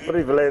HIV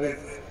prevalence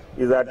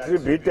is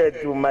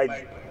attributed to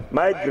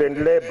migrant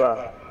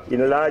labor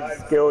in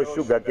large-scale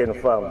sugarcane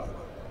farms.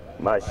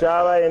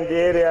 Mashaba and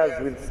areas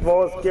with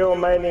small-scale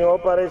mining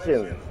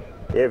operations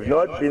have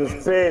not been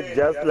spared,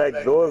 just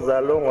like those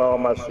along our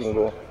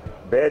Masvingo,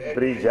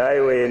 Bedbridge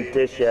Highway and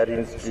tertiary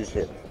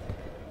institutions.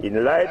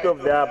 In light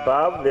of the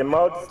above, the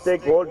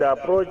multi-stakeholder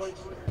approach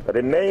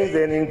remains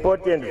an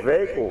important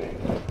vehicle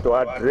to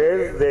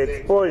address the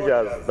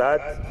exposures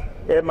that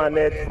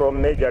emanate from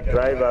major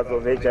drivers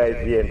of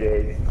HIV and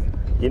AIDS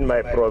in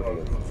my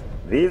province.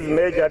 These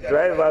major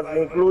drivers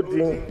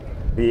including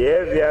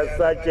behaviors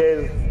such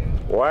as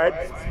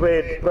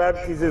widespread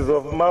practices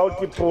of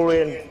multiple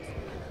and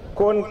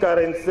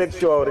concurrent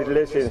sexual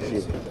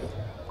relationships,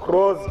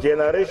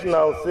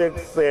 cross-generational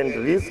sex and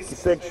risk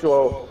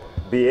sexual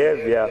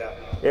behavior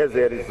as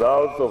a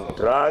result of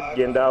drug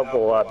and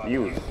alcohol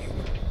abuse.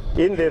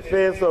 In the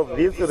face of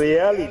this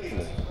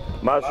reality,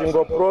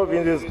 Masvingo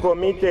Province is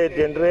committed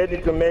and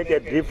ready to make a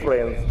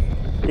difference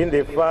in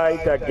the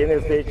fight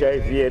against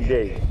HIV and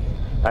AIDS.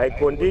 I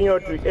continue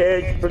to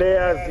urge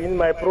players in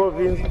my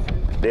province,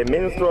 the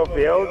Ministry of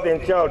Health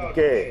and Child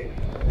Care,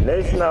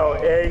 National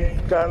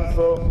AIDS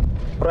Council,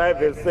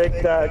 private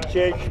sector,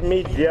 church,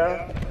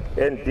 media,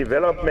 and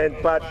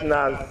development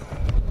partners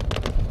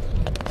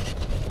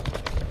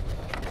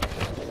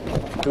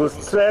to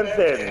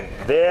strengthen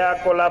their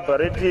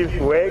collaborative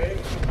work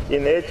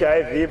in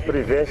HIV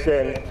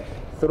prevention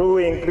through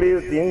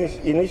increased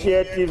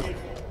initiatives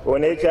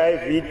on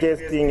HIV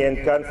testing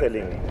and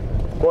counseling,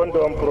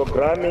 condom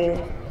programming,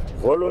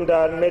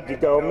 voluntary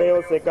medical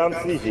male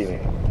circumcision,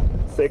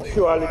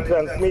 sexually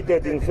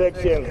transmitted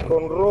infections,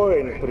 control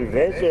and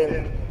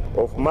prevention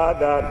of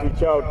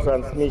mother-to-child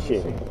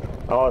transmission.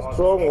 Our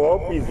strong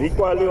hope is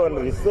equally on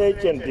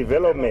research and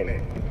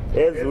development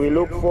as we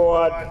look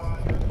forward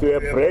to a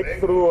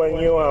breakthrough on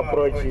new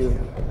approaches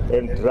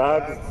and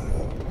drugs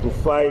to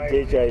fight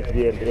HIV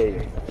and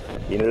AIDS.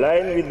 In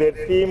line with the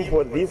theme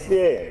for this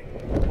year,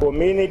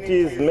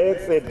 communities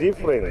makes a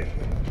difference.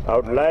 I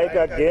would like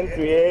again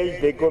to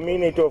urge the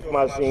community of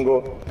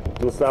Masvingo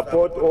to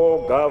support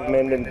all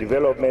government and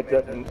development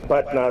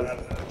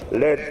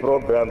partners-led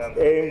programs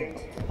aimed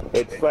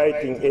at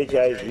fighting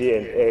HIV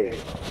and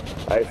AIDS.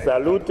 I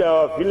salute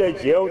our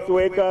village health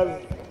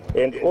workers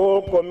and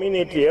all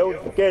community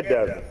health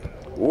cadres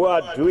who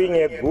are doing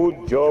a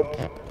good job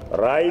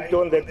right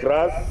on the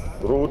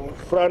grassroots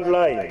front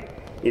line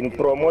in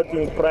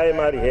promoting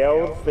primary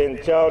health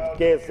and child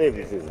care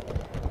services.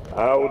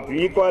 I would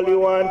equally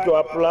want to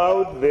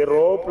applaud the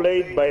role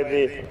played by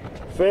the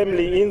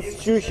family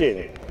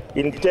institution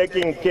in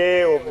taking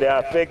care of the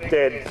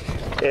affected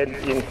and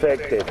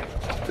infected.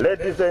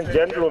 Ladies and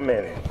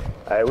gentlemen,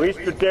 I wish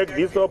to take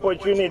this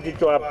opportunity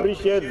to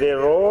appreciate the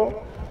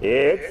role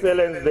Her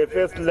Excellency the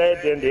First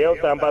Lady and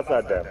Health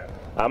Ambassador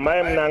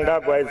Amai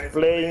Mnangagwa is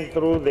playing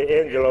through the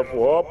Angel of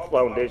Hope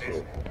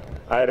Foundation.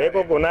 I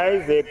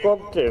recognize a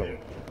cocktail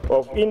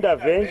of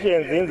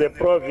interventions in the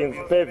province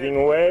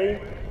paving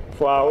way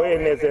for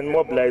awareness and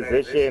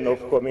mobilization of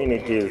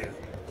communities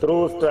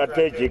through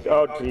strategic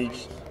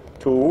outreach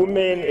to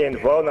women and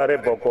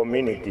vulnerable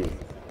communities.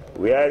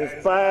 We are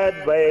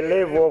inspired by a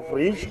level of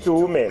reach to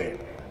women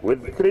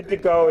with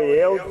critical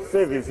health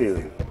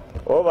services.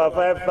 Over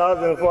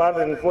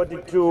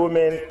 5,442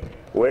 women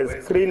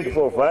were screened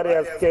for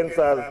various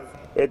cancers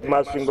at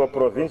Masvingo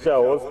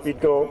Provincial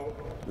Hospital,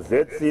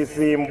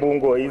 ZCC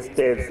Mbungo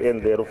Estates,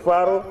 and the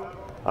Rufaro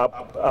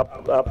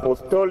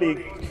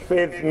Apostolic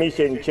Faith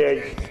Mission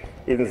Church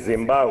in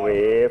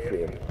Zimbabwe,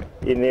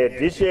 AFM. In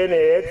addition,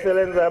 Her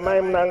Excellency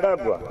Amai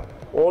Mnangagwa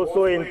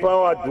also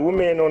empowered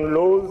women on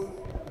laws,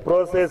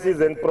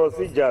 processes, and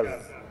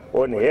procedures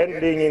on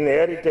handling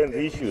inheritance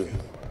issues.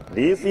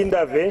 These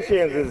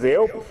interventions is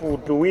helpful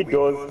to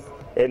widows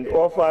and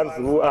orphans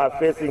who are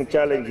facing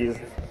challenges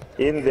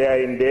in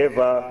their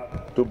endeavor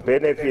to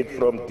benefit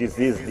from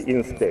deceased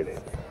estates.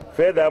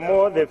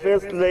 Furthermore, the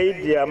First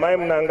Lady Amai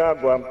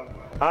Mnangagwa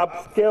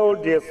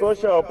upscaled the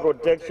social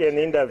protection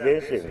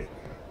interventions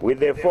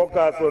with a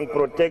focus on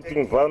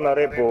protecting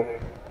vulnerable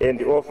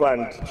and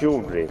orphaned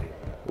children.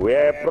 We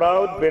are a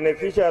proud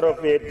beneficiary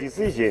of a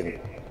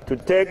decision to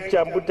take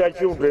Chambuta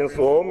Children's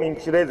Home in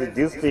Chirezi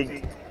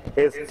District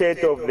a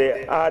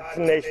state-of-the-art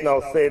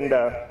national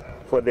center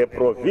for the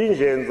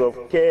provisions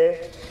of care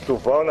to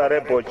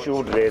vulnerable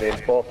children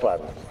and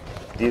orphans.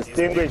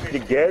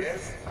 Distinguished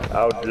guests,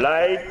 I would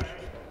like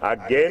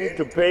again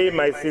to pay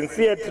my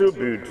sincere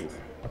tribute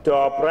to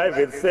our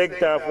private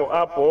sector for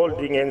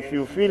upholding and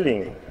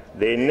fulfilling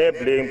the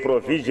enabling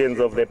provisions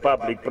of the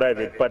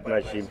public-private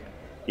partnership,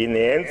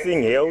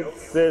 enhancing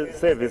health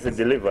service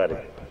delivery.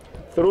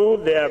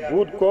 Through their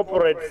good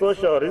corporate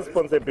social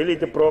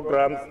responsibility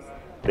programs,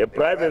 the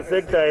private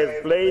sector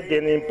has played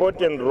an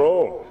important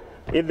role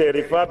in the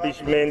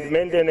refurbishment,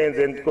 maintenance,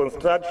 and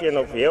construction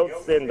of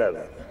health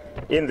centers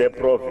in the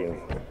province.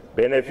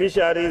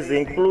 Beneficiaries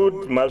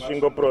include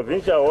Masvingo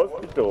Provincial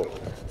Hospital,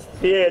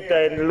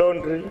 Theatre and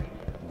Laundry,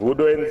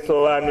 Gudo and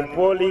Soani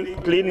Poly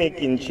Clinic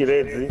in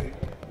Chirezi.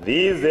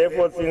 These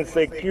efforts in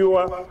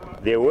secure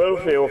the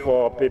welfare of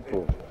our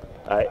people.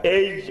 I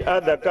urge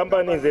other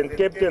companies and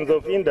captains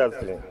of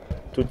industry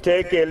to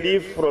take a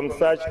leaf from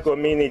such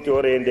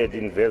community-oriented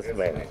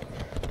investment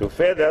to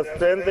further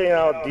strengthen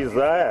our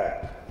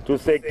desire to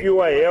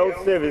secure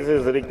health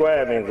services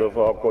requirements of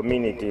our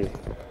communities.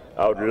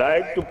 I would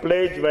like to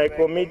pledge my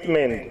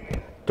commitment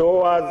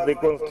towards the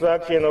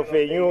construction of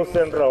a new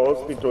central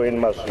hospital in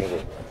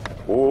Masvingo.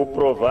 We will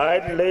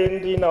provide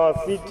land in our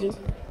city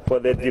for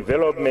the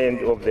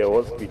development of the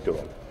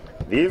hospital.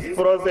 These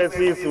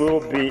processes will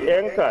be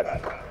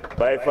anchored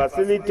by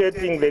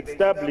facilitating the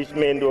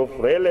establishment of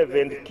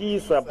relevant key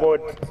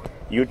support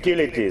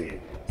utilities,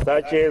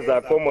 such as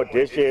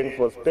accommodation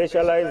for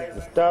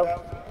specialized staff,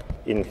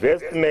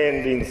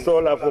 investment in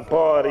solar for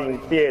powering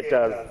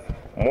theaters,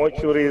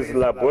 mortuaries,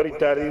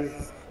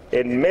 laboratories,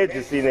 and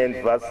medicine and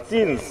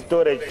vaccine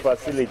storage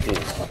facilities.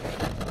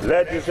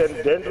 Ladies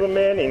and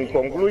gentlemen, in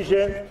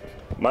conclusion,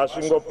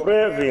 Masvingo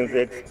Province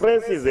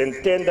expresses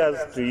and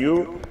tenders to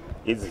you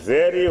its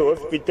very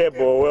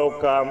hospitable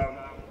welcome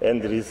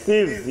and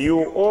receives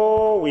you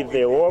all with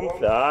a warm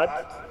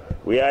heart.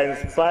 We are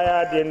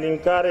inspired and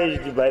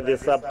encouraged by the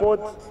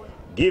support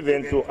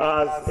given to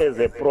us as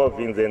a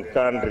province and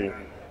country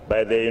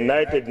by the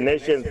United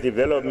Nations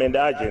Development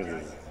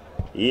Agencies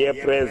here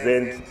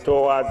present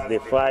towards the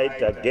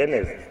fight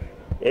against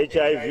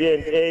HIV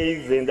and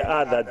AIDS and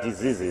other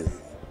diseases.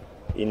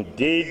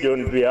 Indeed,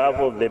 on behalf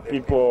of the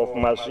people of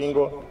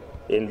Masvingo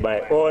and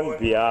my own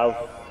behalf,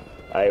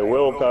 I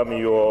welcome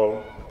you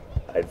all.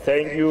 I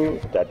thank you.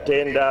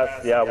 Tatenda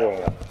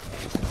Siyabonga.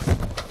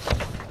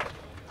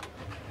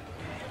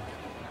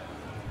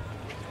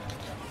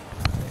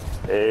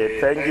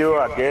 Thank you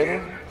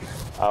again,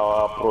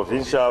 our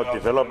Provincial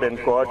Development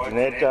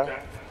Coordinator,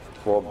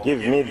 for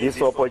giving me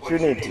this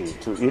opportunity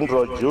to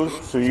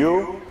introduce to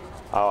you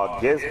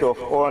our guest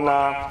of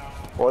honor,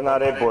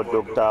 Honorable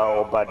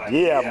Dr.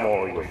 Obadiah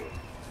Moyo.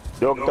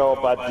 Dr.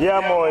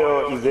 Obadiah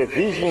Moyo is a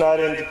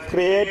visionary and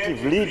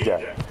creative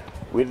leader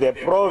with a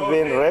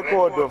proven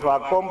record of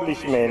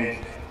accomplishment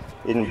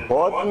in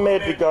both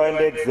medical and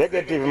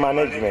executive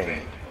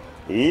management.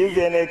 He is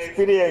an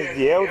experienced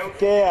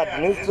healthcare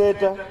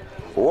administrator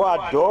who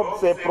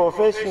adopts a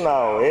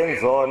professional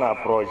hands-on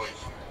approach.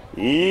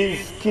 He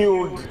is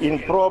skilled in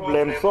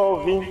problem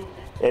solving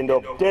and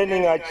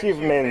obtaining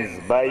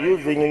achievements by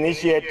using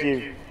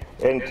initiative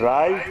and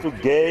drive to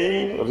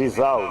gain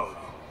results,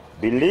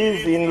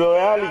 believes in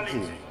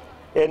loyalty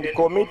and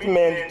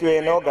commitment to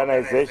an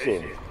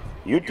organization,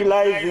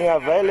 utilizing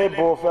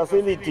available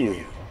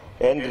facilities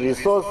and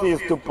resources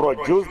to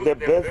produce the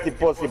best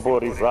possible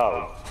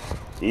results.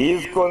 He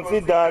is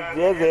considered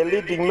as a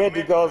leading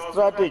medical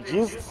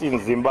strategist in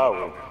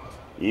Zimbabwe.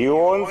 He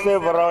won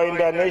several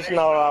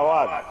international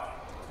awards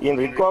in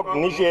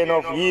recognition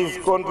of his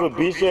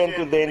contribution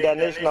to the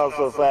international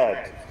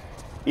society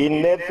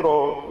in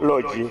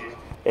nephrology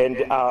and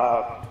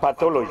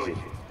pathology.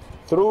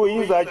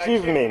 Through his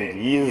achievement,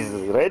 he is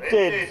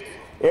rated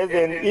as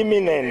an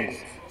eminent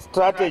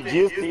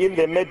strategist in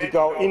the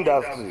medical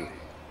industry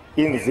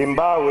in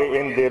Zimbabwe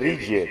and the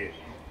region.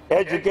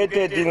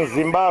 Educated in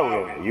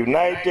Zimbabwe,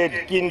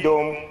 United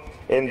Kingdom,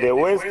 and the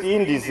West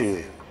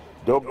Indies,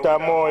 Dr.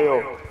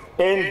 Moyo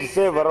earned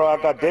several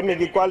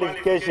academic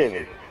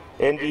qualifications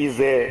and is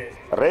a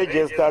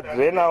registered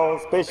renal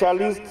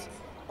specialist,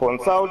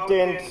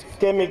 consultant,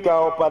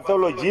 chemical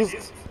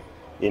pathologist.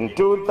 In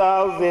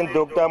 2000,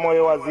 Dr.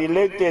 Moyo was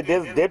elected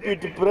as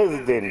Deputy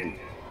President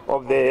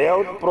of the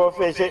Health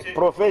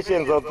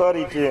Professions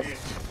Authority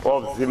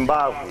of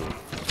Zimbabwe.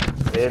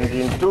 And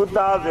in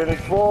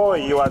 2004,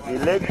 he was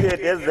elected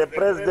as the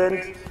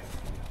President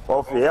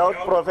of the Health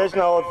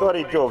Professional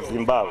Authority of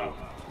Zimbabwe.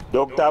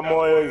 Dr.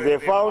 Moyo is a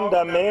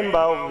founder member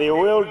of the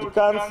World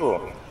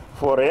Council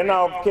for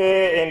Renal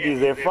Care and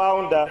is a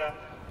founder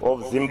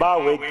of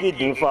Zimbabwe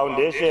Kidney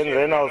Foundation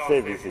Renal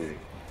Services,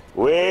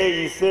 where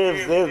he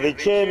serves as the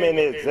Chairman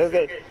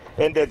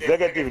and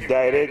Executive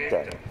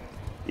Director.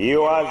 He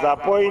was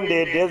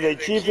appointed as the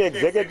Chief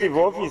Executive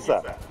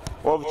Officer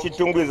of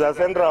Chitungwiza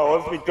Central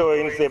Hospital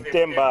in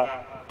September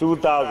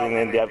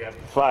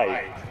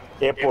 2005,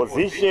 a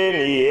position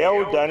he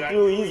held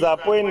until his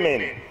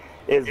appointment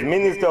as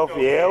Minister of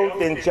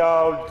Health and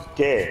Child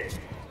Care.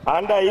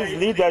 Under his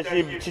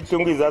leadership,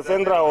 Chitungwiza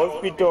Central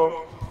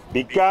Hospital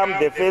became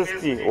the first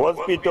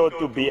hospital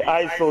to be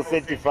ISO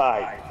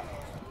certified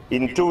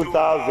in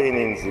 2000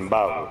 in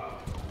Zimbabwe.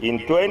 In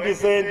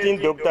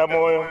 2017, Dr.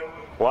 Moyo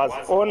was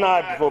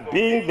honored for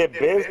being the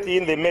best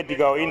in the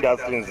medical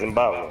industry in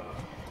Zimbabwe.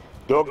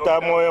 Dr.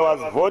 Moyo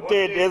was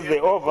voted as the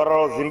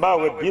overall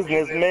Zimbabwe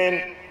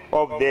Businessman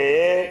of the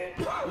Year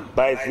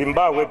by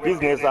Zimbabwe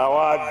Business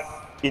Awards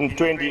in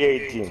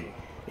 2018.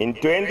 In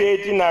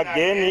 2018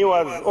 again, he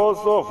was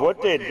also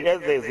voted as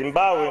the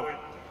Zimbabwe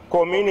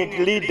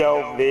Community Leader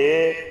of the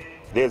Year,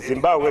 the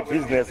Zimbabwe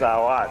Business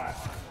Awards.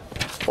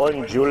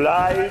 On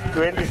July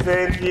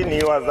 2017,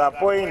 he was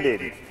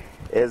appointed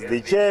as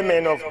the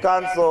Chairman of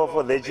Council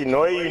for the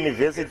Chinhoyi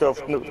University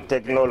of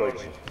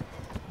Technology.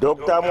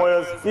 Dr.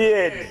 Moyo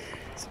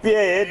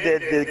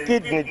spearheaded the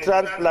kidney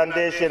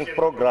transplantation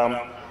program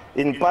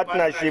in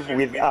partnership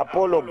with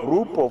Apollo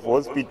Group of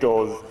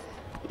Hospitals,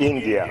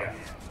 India.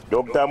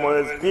 Dr.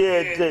 Moyo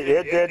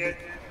spearheaded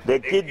the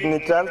kidney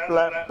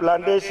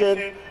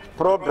transplantation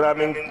program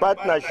in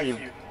partnership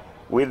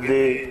with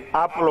the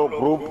Apollo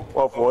Group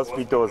of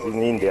Hospitals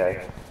in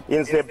India.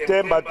 In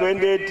September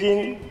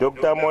 2018,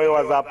 Dr.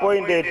 Moyo was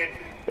appointed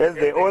as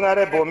the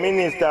Honorable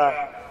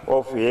Minister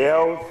of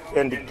Health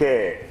and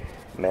Care.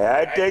 May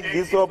I take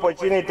this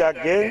opportunity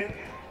again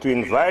to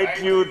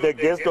invite you, the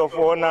guest of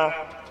honor,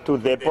 to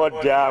the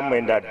podium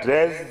and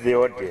address the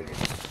audience.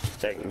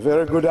 Thank you.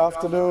 Very good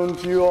afternoon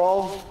to you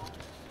all.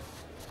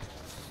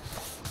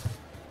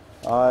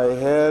 I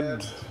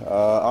heard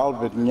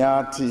Albert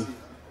Nyati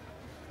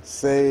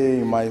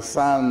say, my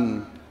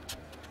son,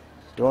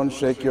 don't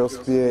shake your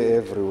spear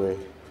everywhere.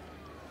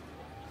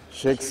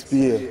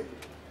 Shakespeare.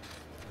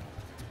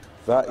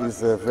 That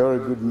is a very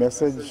good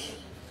message.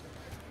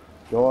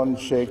 Don't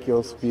shake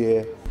your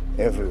spear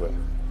everywhere.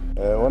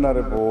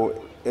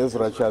 Honorable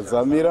Ezra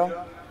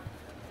Chazamira,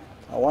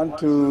 I want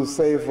to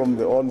say from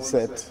the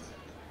onset,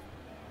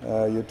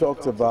 you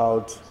talked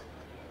about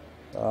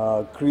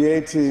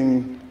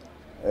creating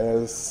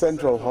a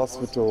central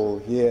hospital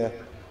here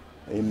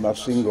in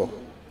Masvingo.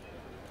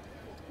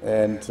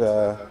 And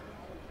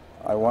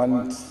I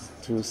want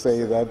to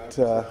say that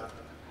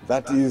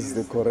that is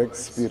the correct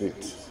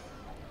spirit.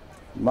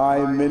 My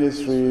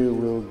ministry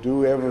will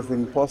do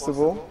everything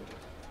possible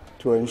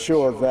to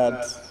ensure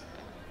that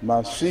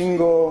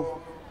Masvingo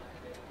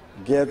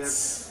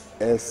gets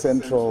a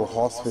central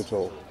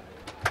hospital.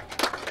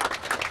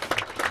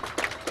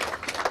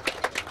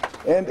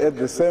 And at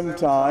the same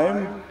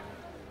time,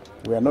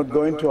 we are not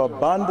going to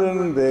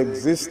abandon the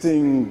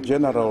existing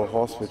general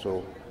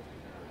hospital.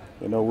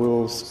 You know,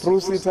 we'll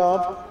spruce it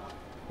up,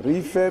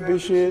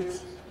 refurbish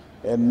it,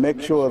 and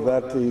make sure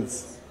that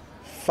it's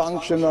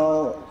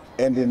functional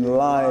and in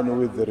line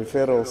with the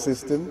referral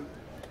system.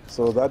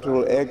 So that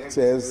will act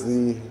as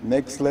the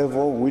next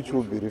level, which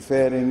will be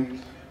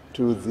referring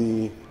to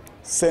the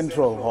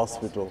central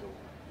hospital.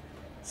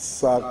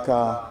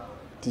 Saka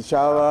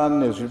tichava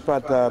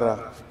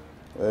nezvipatara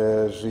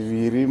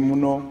zviviri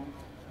muno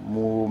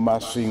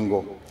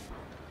mumasvingo.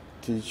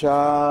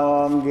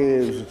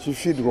 Tichange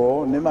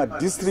zvichifidwawo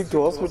nema-district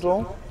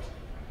hospital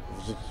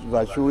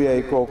vachiuya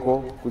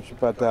ikoko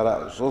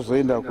kuchipatara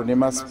zvozoenda kune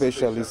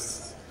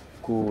ma-specialists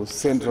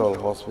ku-central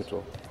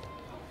hospital.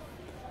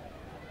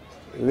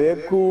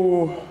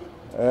 Veku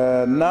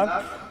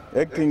NAC,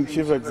 Acting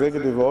Chief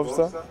Executive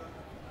Officer,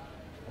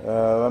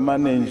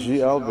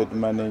 Manenji, Albert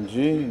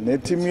Manenji,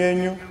 netimu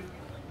yenyu,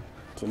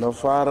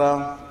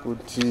 tinofara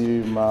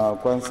kuti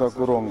makwanisa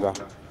kuronga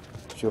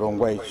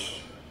chirongwa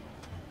ichi.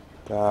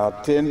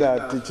 Tatenda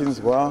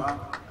tichinzwa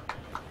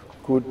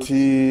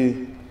kuti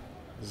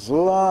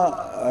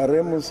zuva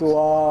remusi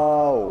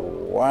wa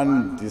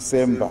 1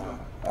 December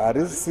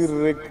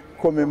harisiri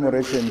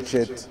commemoration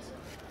chete,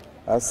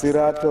 asi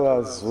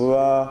ratova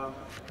zuva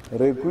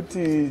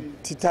rekuti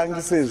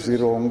titangise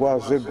zvirongwa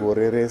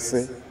zvegore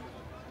rese.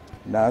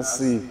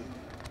 Nhasi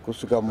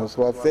kusvika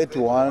musi wa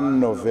 31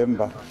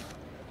 November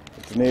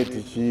tinenge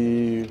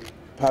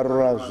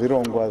tichiparura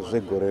zvirongwa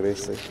zvegore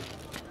rese.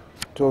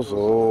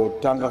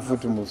 Tozotanga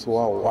futi musi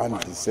wa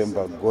 1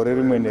 December gore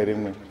rimwe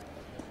nerimwe.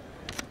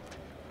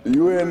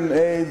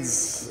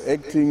 UNAIDS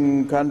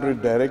Acting Country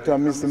Director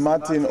Mr.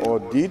 Martin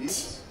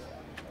Odit,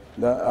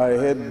 I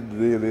heard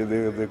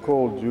they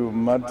called you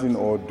Martin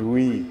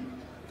Odui.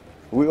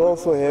 We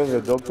also have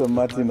a Dr.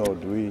 Martin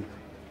Odui,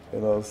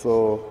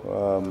 so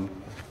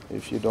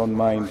if you don't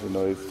mind,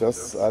 it's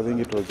just, I think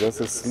it was just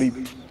a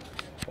slip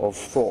of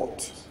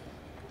thought.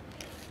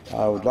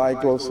 I would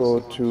like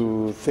also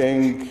to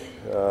thank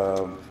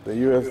the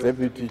U.S.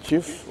 Deputy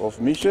Chief of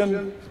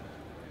Mission,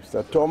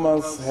 Mr.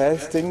 Thomas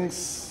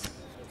Hastings.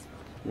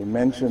 You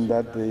mentioned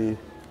that the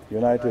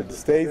United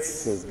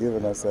States has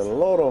given us a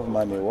lot of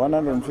money,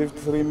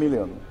 153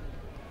 million.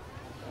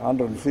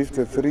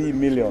 153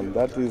 million,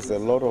 that is a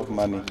lot of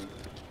money.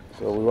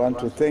 So we want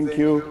to thank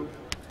you.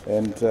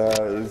 And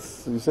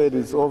you said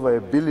it's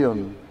over $1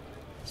 billion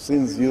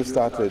since you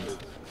started,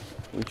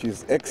 which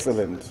is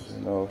excellent.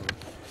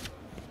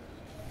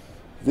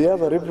 The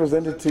other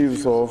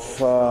representatives of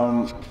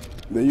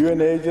the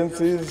UN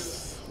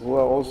agencies who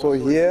are also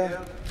here,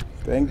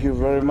 thank you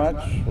very much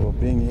for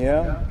being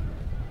here.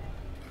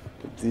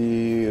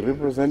 The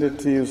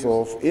representatives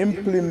of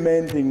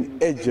implementing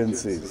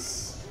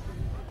agencies,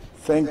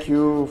 thank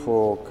you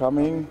for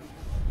coming.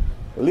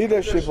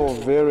 Leadership of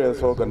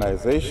various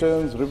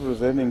organizations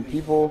representing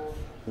people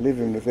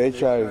living with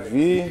HIV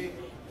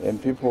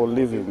and people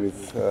living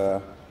with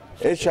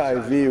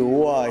HIV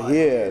who are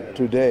here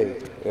today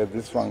at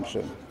this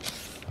function.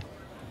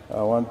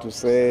 I want to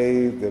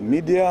say the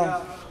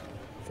media,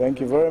 thank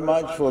you very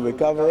much for the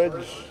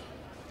coverage.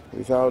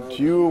 Without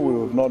you, we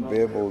would not be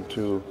able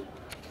to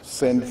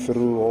send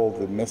through all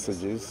the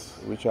messages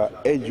which are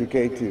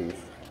educative.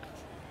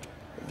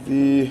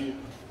 The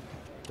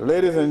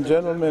ladies and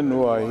gentlemen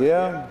who are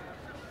here,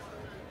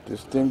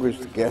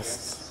 distinguished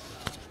guests,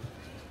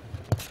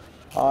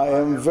 I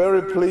am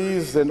very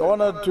pleased and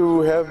honored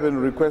to have been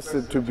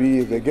requested to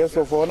be the guest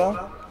of honor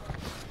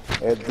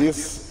at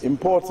this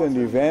important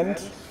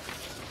event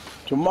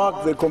to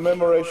mark the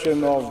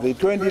commemoration of the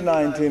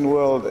 2019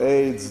 World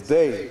AIDS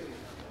Day.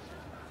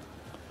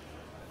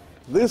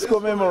 This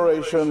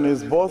commemoration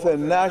is both a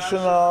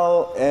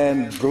national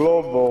and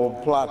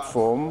global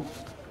platform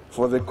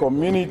for the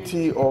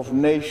community of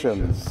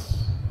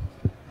nations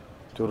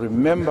to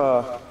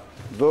remember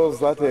those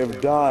that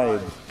have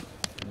died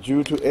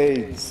due to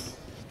AIDS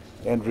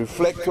and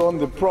reflect on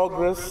the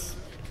progress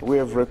we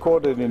have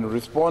recorded in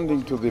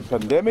responding to the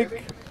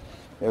pandemic,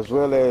 as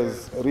well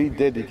as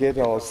rededicate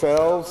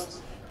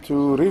ourselves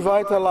to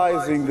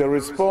revitalizing the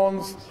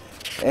response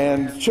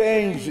and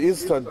change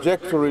its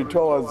trajectory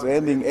towards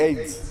ending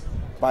AIDS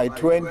by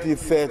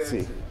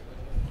 2030.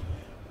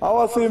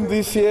 Our theme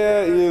this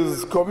year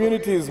is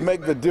Communities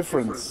Make the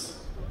Difference.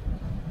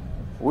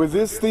 With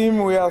this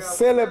theme, we are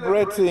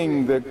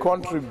celebrating the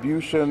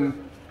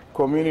contribution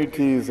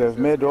communities have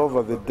made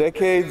over the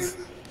decades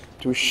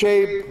to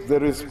shape the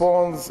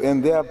response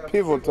and their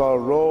pivotal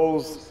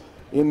roles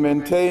in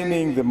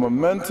maintaining the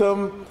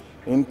momentum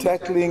in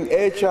tackling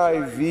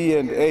HIV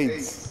and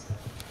AIDS.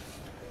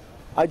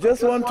 I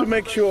just want to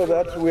make sure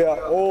that we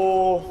are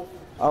all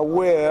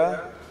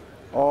aware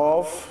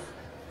of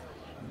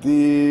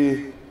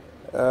the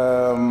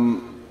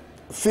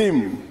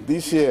theme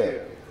this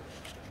year.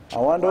 I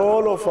want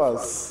all of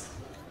us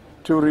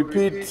to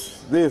repeat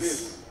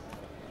this.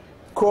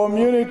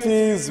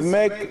 Communities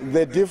make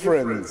the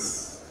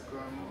difference.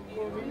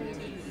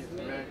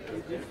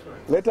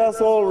 Let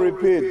us all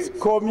repeat.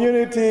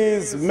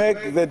 Communities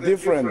make the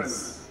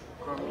difference.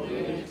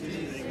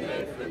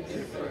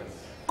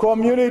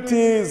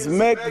 Communities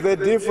make the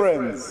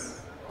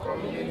difference.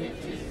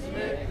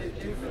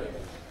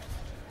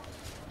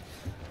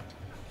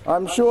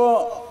 I'm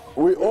sure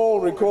we all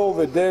recall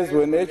the days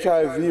when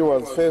HIV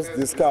was first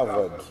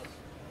discovered,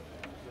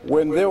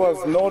 when there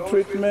was no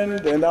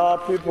treatment and our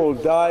people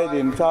died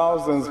in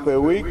thousands per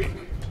week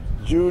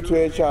due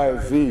to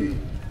HIV,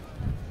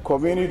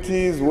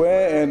 communities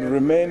were and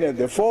remain at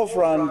the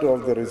forefront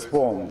of the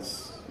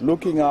response,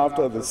 looking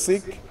after the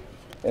sick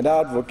and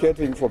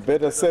advocating for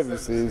better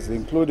services,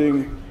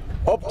 including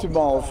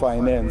optimal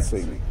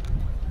financing.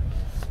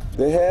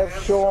 They have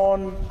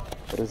shown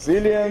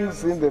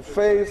resilience in the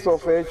face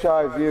of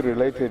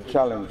HIV-related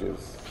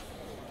challenges,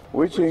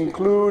 which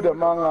include,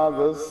 among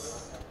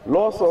others,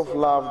 loss of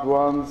loved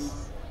ones,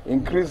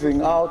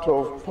 increasing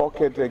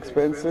out-of-pocket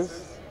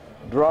expenses,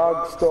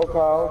 drug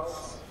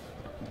stockouts,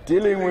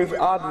 dealing with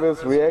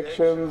adverse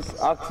reactions,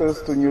 access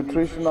to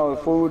nutritional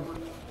food,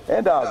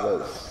 and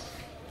others.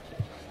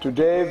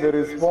 Today, the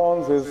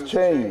response has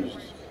changed.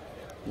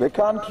 The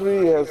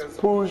country has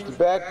pushed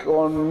back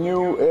on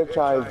new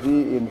HIV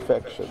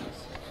infections.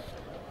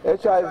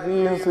 HIV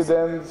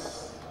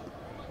incidence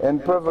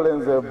and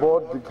prevalence have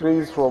both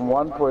decreased from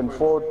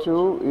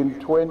 1.42 in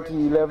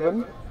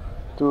 2011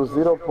 to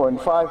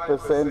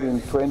 0.5%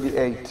 in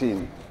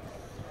 2018.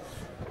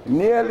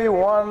 Nearly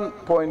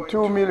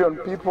 1.2 million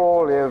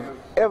people have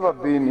ever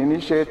been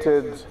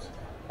initiated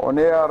on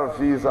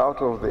ARVs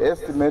out of the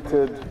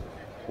estimated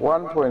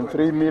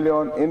 1.3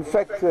 million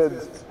infected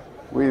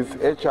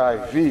with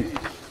HIV.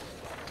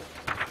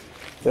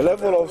 The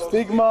level of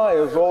stigma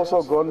has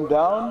also gone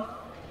down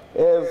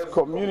as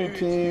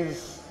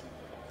communities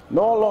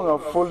no longer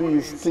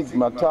fully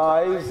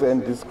stigmatize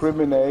and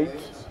discriminate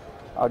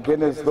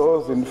against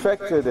those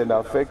infected and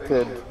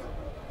affected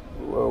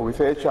with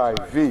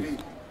HIV.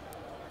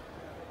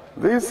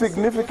 These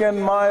significant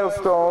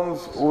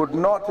milestones would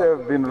not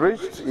have been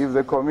reached if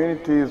the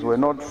communities were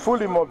not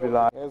fully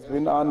mobilized. Has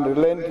been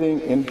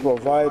unrelenting in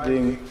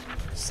providing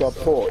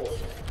support.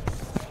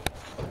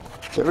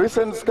 The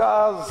recent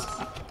scars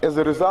as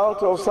a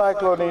result of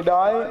Cyclone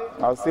Idai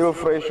are still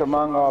fresh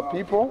among our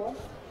people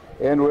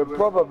and were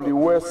probably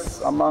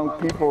worse among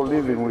people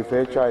living with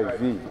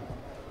HIV.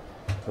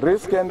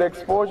 Risk and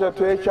exposure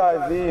to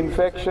HIV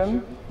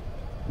infection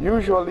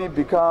usually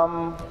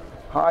become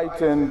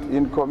heightened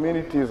in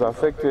communities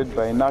affected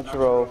by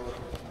natural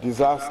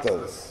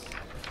disasters.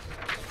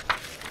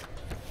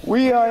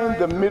 We are in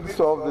the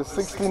midst of the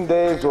 16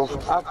 days of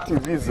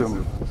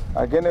activism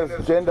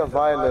against gender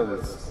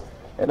violence,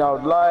 and I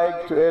would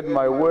like to add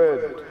my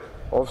word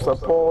of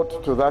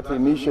support to that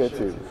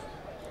initiative.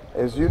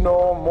 As you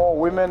know, more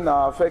women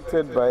are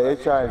affected by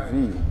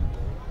HIV.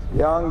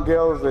 Young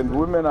girls and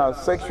women are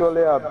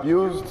sexually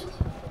abused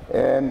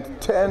and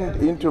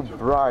turned into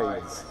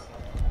brides,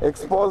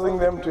 exposing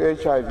them to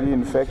HIV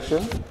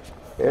infection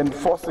and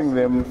forcing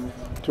them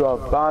to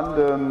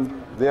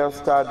abandon their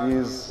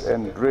studies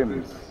and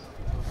dreams.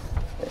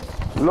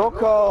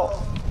 Local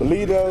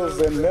leaders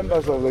and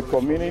members of the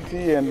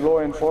community and law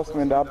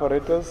enforcement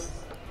apparatus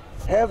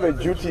have a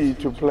duty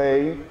to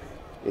play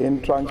in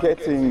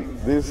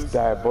truncating this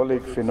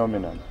diabolic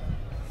phenomenon.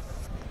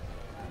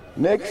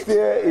 Next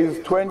year is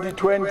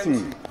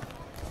 2020,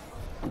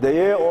 the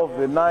year of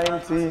the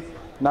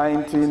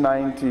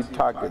 90-90-90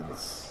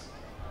 targets.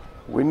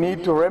 We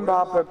need to ramp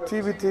up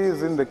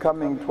activities in the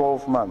coming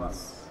 12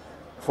 months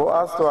for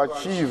us to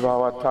achieve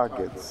our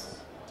targets.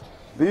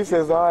 This,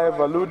 as I have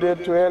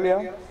alluded to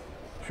earlier,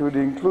 should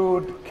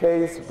include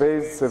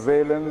case-based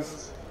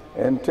surveillance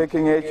and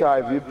taking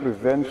HIV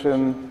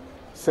prevention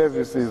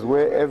services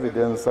where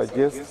evidence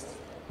suggests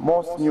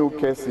most new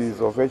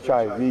cases of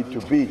HIV to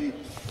be.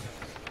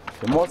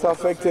 The most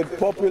affected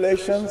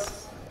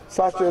populations,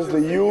 such as the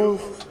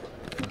youth,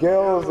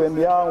 girls and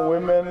young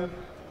women,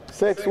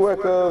 sex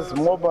workers,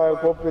 mobile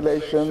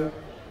population,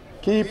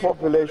 key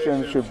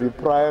populations should be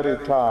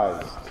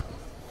prioritized.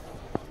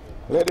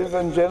 Ladies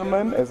and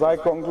gentlemen, as I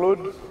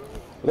conclude,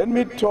 let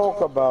me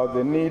talk about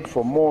the need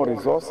for more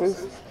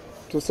resources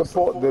to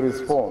support the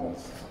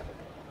response.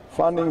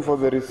 Funding for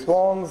the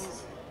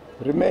response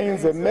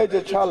remains a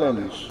major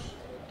challenge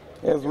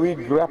as we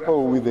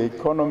grapple with the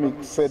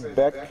economic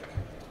setback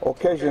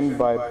occasioned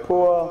by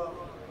poor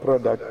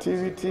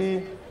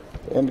productivity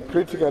and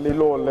critically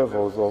low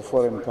levels of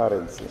foreign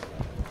currency.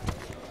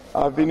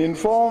 I've been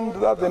informed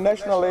that the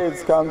National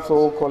AIDS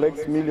Council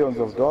collects millions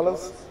of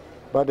dollars,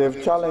 but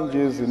have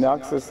challenges in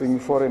accessing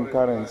foreign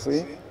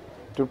currency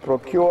to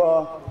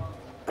procure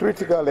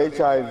critical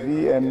HIV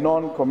and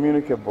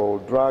non-communicable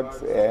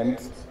drugs and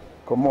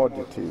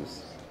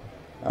commodities.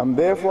 I'm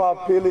therefore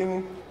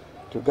appealing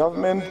to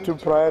government to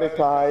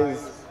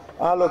prioritize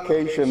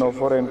allocation of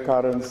foreign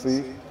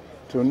currency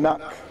to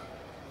NAC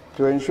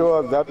to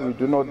ensure that we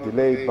do not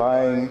delay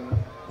buying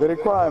the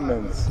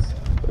requirements,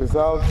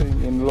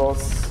 resulting in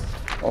loss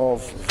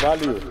of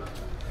value.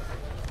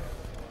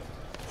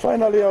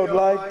 Finally, I would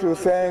like to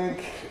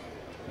thank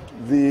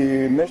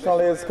the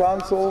National AIDS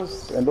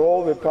Councils and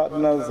all the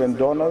partners and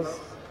donors,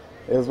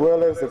 as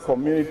well as the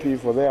community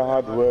for their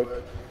hard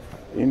work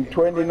in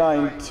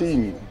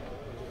 2019.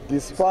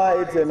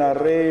 Despite an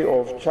array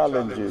of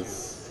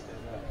challenges,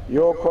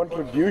 your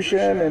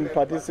contribution and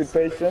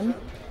participation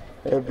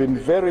have been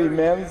very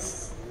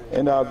immense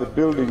and are the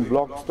building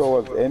blocks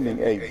towards ending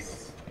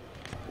AIDS.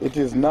 It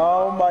is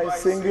now my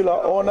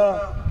singular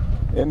honor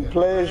and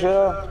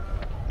pleasure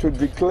to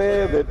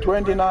declare the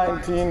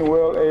 2019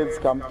 World AIDS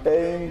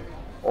campaign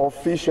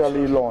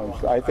officially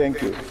launched. I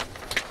thank you.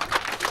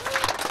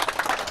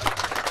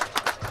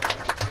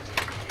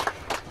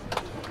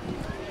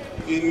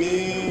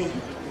 Ini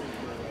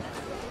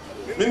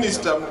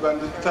Minister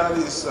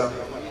mukanditarisa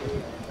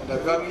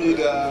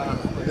ndakamira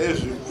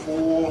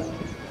nezvipfuwo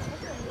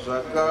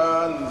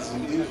zvakanzi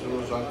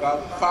izvo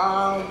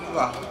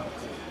zvakapfava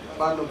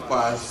pano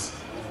pasi.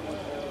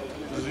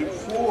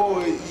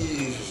 Zvipfuwo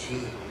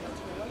izvi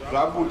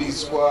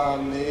zvabudiswa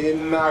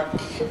neNAC,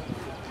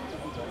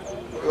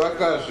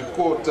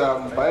 vakazvikota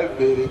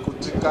mubhaibheri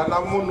kuti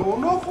kana munhu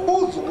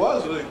unokudzwa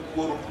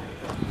zvikuru,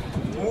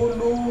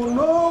 munhu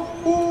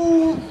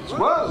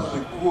unokudzwa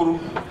zvikuru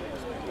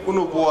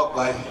unopuwa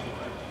gwai.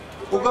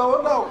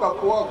 Ukaona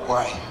ukapuwa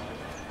gwai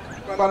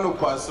pano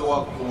pasi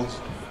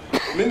wakudzwa.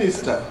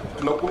 Minister,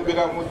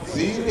 tinokumbira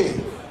mudzire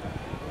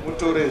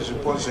mutore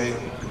zvipo zvenyu.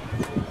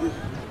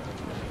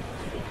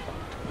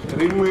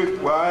 Rimwe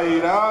gwai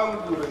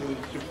rangu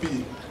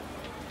rechipiri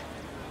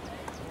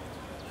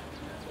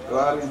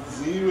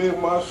varidzive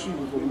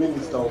masvingo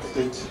Minister of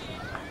State.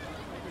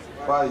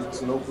 Kwai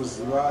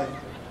tinokuzivai,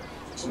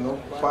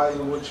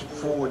 tinopaiwo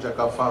chipfuwo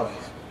chakafamba.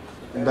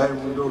 Endai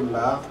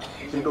mundorya,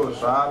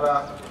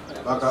 tindozvara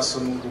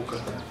vakasununguka.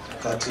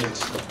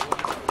 Tatende.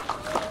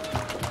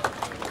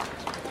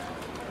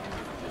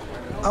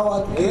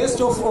 Our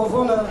guest of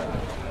honor,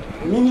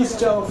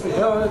 Minister of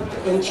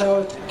Health and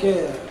Child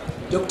Care,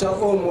 Dr.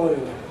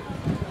 Omoyo.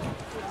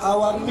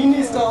 Our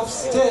Minister of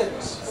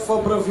State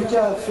for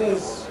Provincial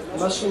Affairs,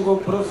 Masvingo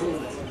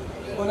Province,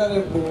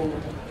 Honorable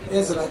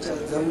Ezra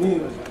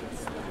Zamir.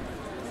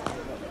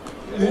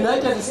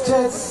 United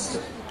States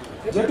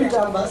Deputy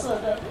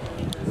Ambassador,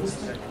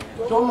 Mr.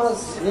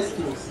 Thomas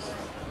Hastings.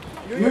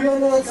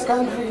 UNAIDS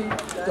Country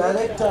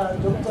Director,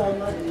 Dr.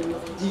 Madeleine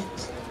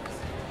Dit.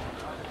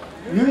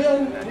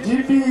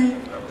 UNDP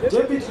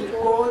Deputy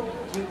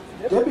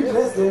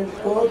President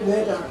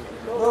Coordinator,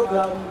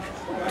 Program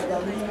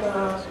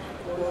Madalina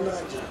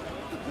Bonaja.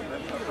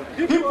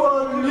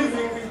 People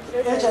living with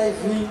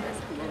HIV,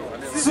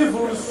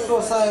 civil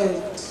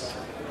society,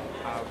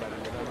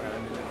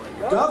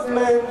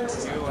 government,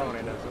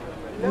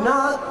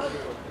 NAC,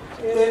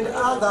 and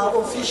other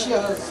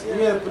officials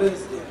here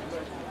present.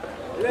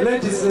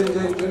 Ladies and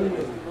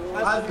gentlemen,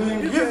 I've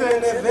been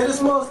given a very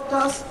small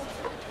task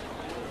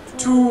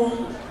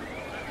to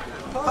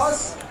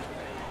pass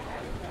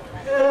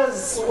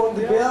as on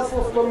the behalf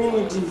of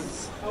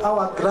communities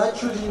our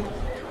gratitude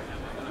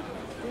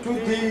to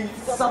the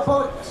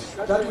support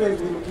that we have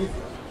been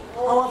given.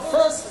 Our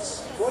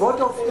first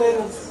vote of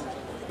thanks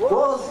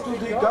goes to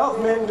the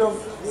government of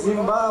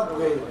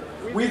Zimbabwe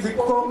with the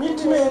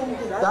commitment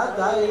that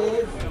they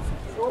have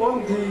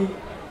on the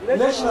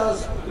national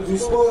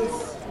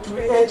response to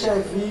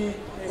HIV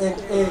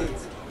and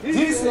AIDS.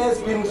 This has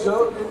been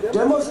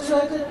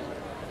demonstrated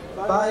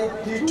by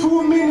the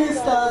two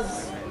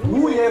ministers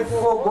who have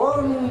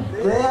forgone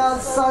their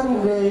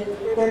Sunday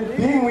and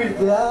being with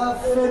their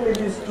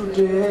families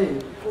today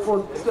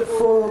for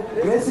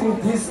blessing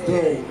this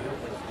day.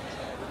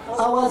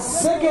 Our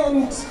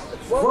second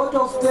vote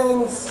of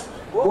thanks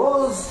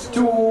goes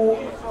to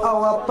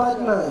our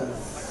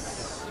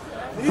partners.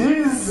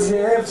 These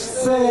have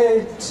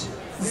said,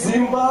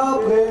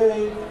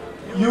 Zimbabwe,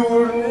 you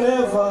will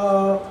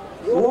never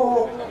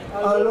walk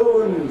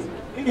alone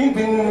in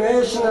the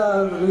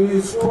national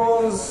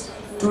response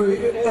to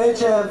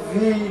HIV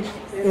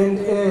and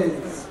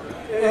AIDS.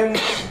 And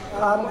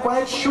I'm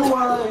quite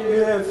sure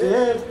you have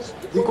heard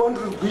the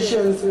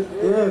contributions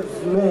they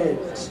have made.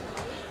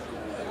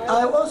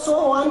 I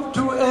also want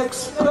to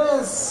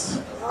express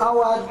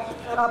our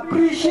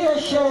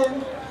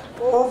appreciation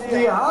of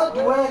the hard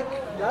work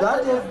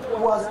that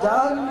was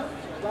done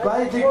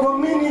by the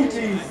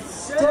communities,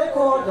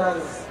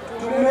 stakeholders,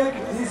 to make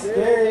this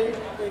day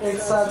a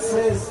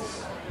success.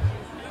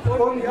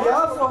 On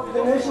behalf of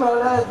the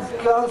National Health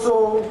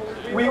Council,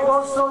 we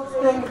also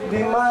thank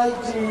the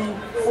Mighty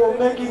for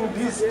making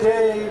this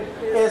day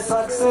a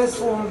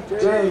successful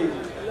day.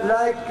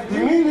 Like the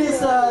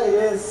Minister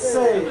has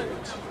said,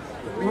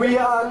 we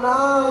are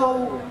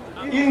now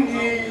in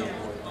the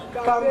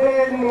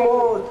campaign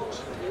mode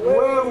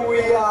where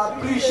we are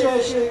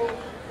appreciating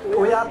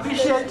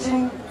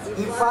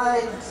the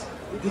fight,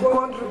 the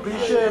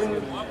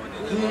contribution,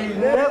 the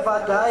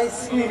never die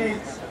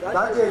spirit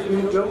that has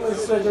been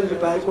demonstrated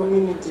by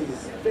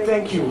communities.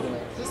 Thank you.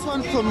 This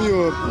one from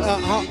you,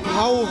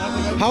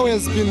 how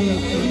has been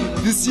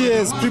this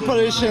year's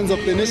preparations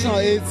of the National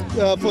AIDS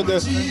for the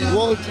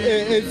World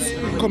AIDS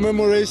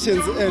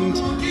commemorations, and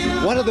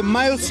what are the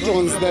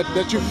milestones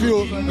that you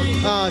feel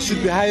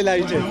should be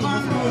highlighted?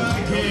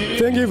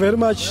 Thank you very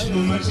much.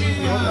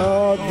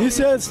 This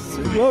year's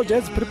World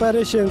AIDS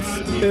preparations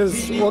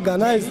is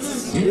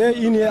organized year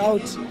in, year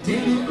out,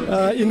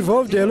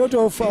 involved a lot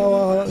of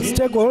our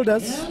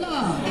stakeholders,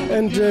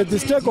 and the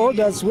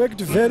stakeholders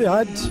worked very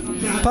hard,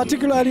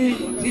 particularly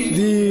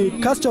the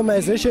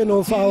customization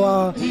of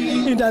our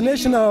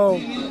international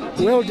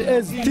World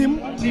AIDS theme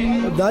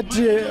that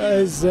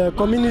is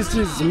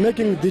communities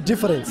making the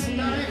difference.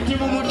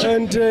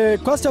 And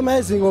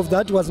customizing of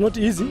that was not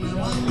easy.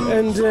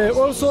 And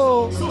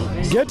also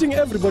getting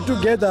everybody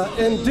together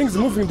and things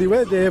moving the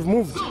way they have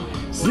moved.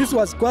 This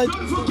was quite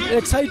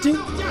exciting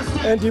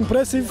and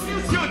impressive.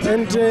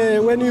 And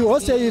when you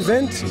host an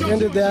event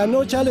and there are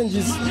no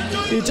challenges,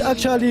 it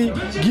actually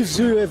gives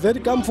you a very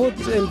comfort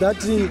and that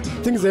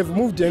things have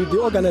moved and the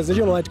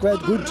organization was quite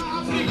good.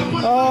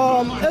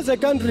 As a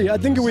country, I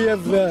think we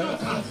have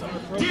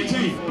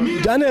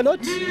done a lot.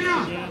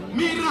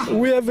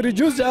 We have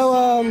reduced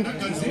our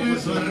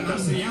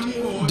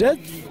death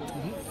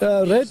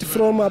rate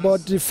from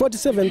about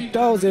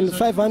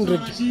 47,500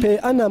 per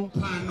annum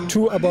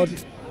to about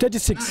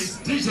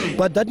 36.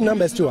 But that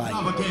number is too high.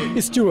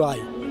 It's too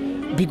high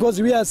because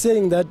we are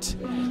saying that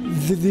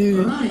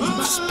the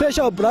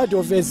special blood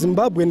of a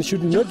Zimbabwean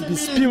should not be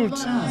spilled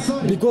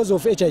because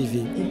of HIV.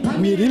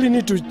 We really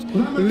need to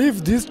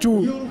leave this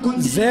to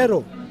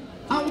 0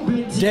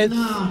 death.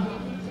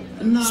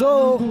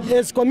 So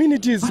as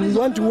communities, we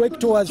want to work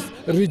towards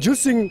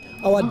reducing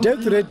our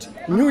death rate,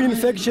 new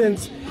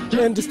infections,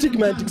 and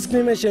stigma and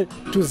discrimination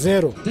to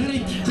 0.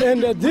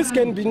 And this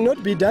can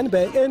not be done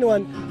by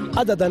anyone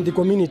other than the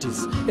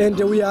communities. And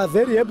we are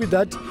very happy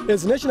that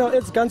as National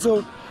AIDS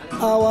Council,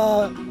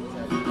 our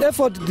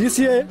effort this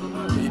year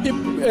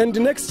and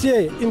next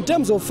year in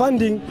terms of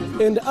funding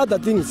and other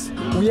things,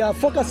 we are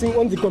focusing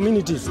on the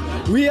communities.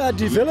 We are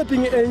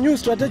developing a new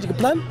strategic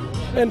plan,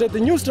 and the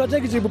new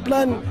strategic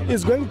plan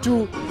is going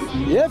to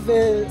have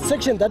a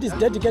section that is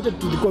dedicated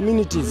to the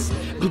communities,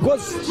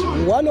 because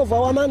one of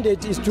our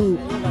mandates is to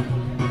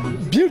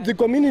build the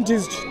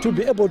communities to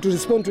be able to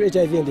respond to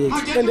HIV and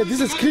AIDS. And this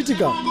is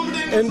critical.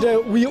 And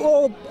we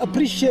all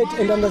appreciate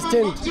and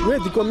understand where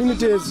the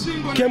communities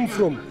came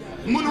from.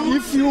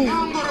 If you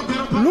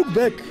look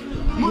back,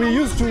 we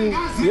used to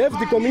have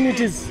the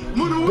communities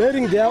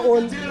bearing their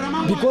own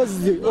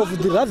because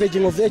of the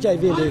ravaging of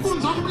HIV and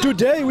AIDS.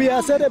 Today we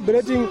are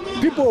celebrating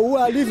people who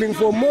are living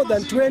for more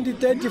than 20,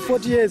 30,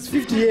 40 years,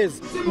 50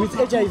 years with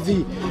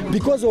HIV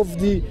because of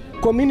the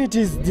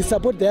communities, the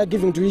support they are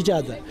giving to each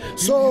other.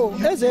 So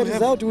as a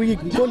result, we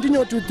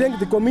continue to thank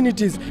the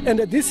communities, and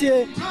this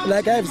year,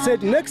 like I have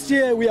said, next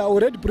year we are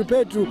already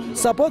prepared to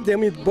support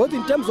them both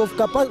in terms of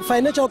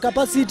financial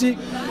capacity,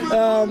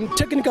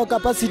 technical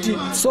capacity,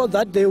 so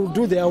that they will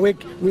do their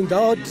work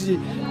without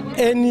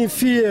any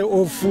fear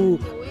of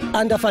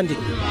underfunding.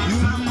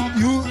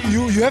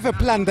 You have a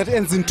plan that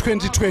ends in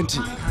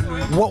 2020.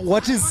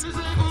 What is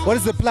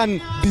the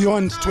plan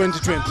beyond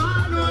 2020?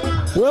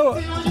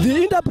 Well,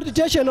 the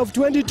interpretation of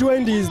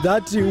 2020 is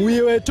that we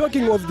were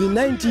talking of the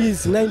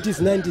 90s.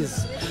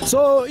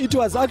 So it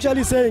was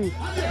actually saying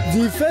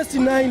the first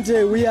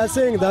 90, we are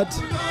saying that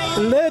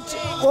let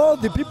all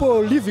the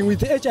people living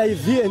with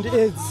HIV and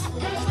AIDS,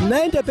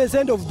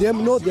 90% of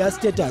them know their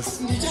status.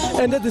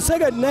 And the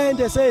second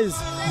 90 says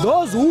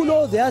those who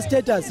know their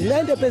status,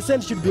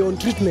 90% should be on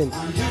treatment.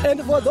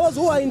 And for those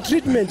who are in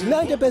treatment,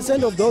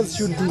 90% of those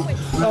should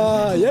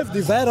have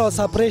the viral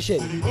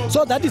suppression.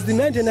 So that is the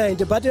 99.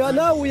 But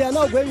now we are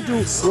now going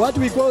to what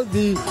we call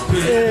the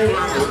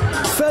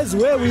phase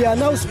where we are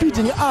now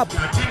speeding up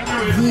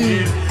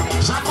the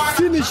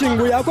finishing.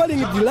 We are calling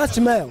it the last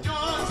mile,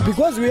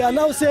 because we are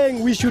now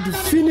saying we should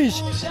finish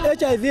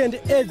HIV and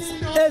AIDS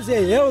as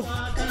a health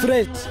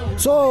threat.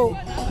 So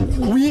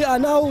we are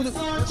now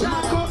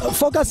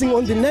focusing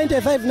on the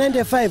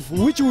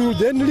 95-95, which will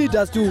then lead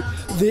us to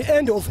the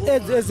end of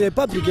AIDS as a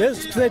public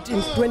health threat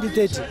in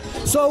 2030.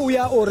 So we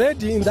are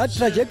already in that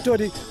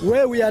trajectory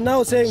where we are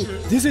now saying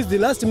this is the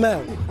last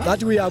mile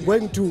that we are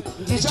going to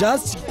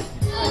just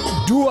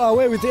do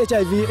away with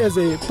HIV as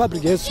a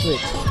public health threat.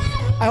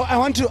 I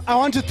want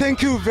to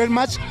thank you very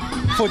much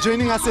for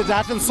joining us at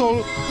Heart and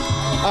Soul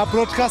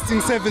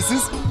Broadcasting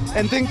Services,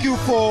 and thank you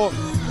for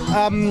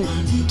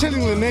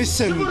telling the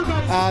nation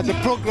the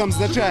programs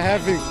that you are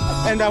having.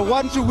 And I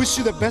want to wish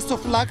you the best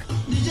of luck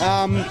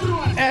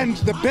and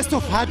the best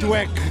of hard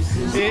work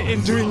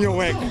in doing your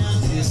work.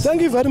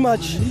 Thank you very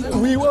much.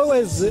 We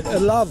always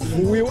love,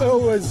 we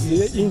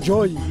always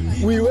enjoy,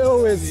 we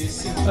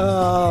always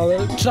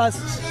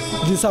trust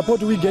the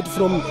support we get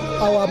from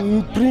our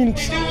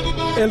print,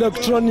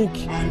 electronic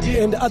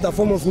and other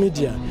form of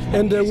media.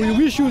 And we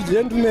wish you,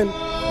 gentlemen,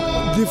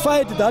 the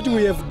fight that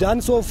we have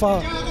done so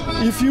far,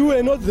 if you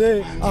were not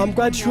there, I'm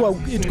quite sure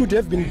it could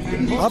have been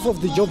half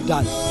of the job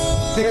done.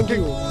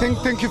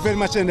 Thank you very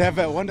much, and have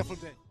a wonderful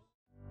day.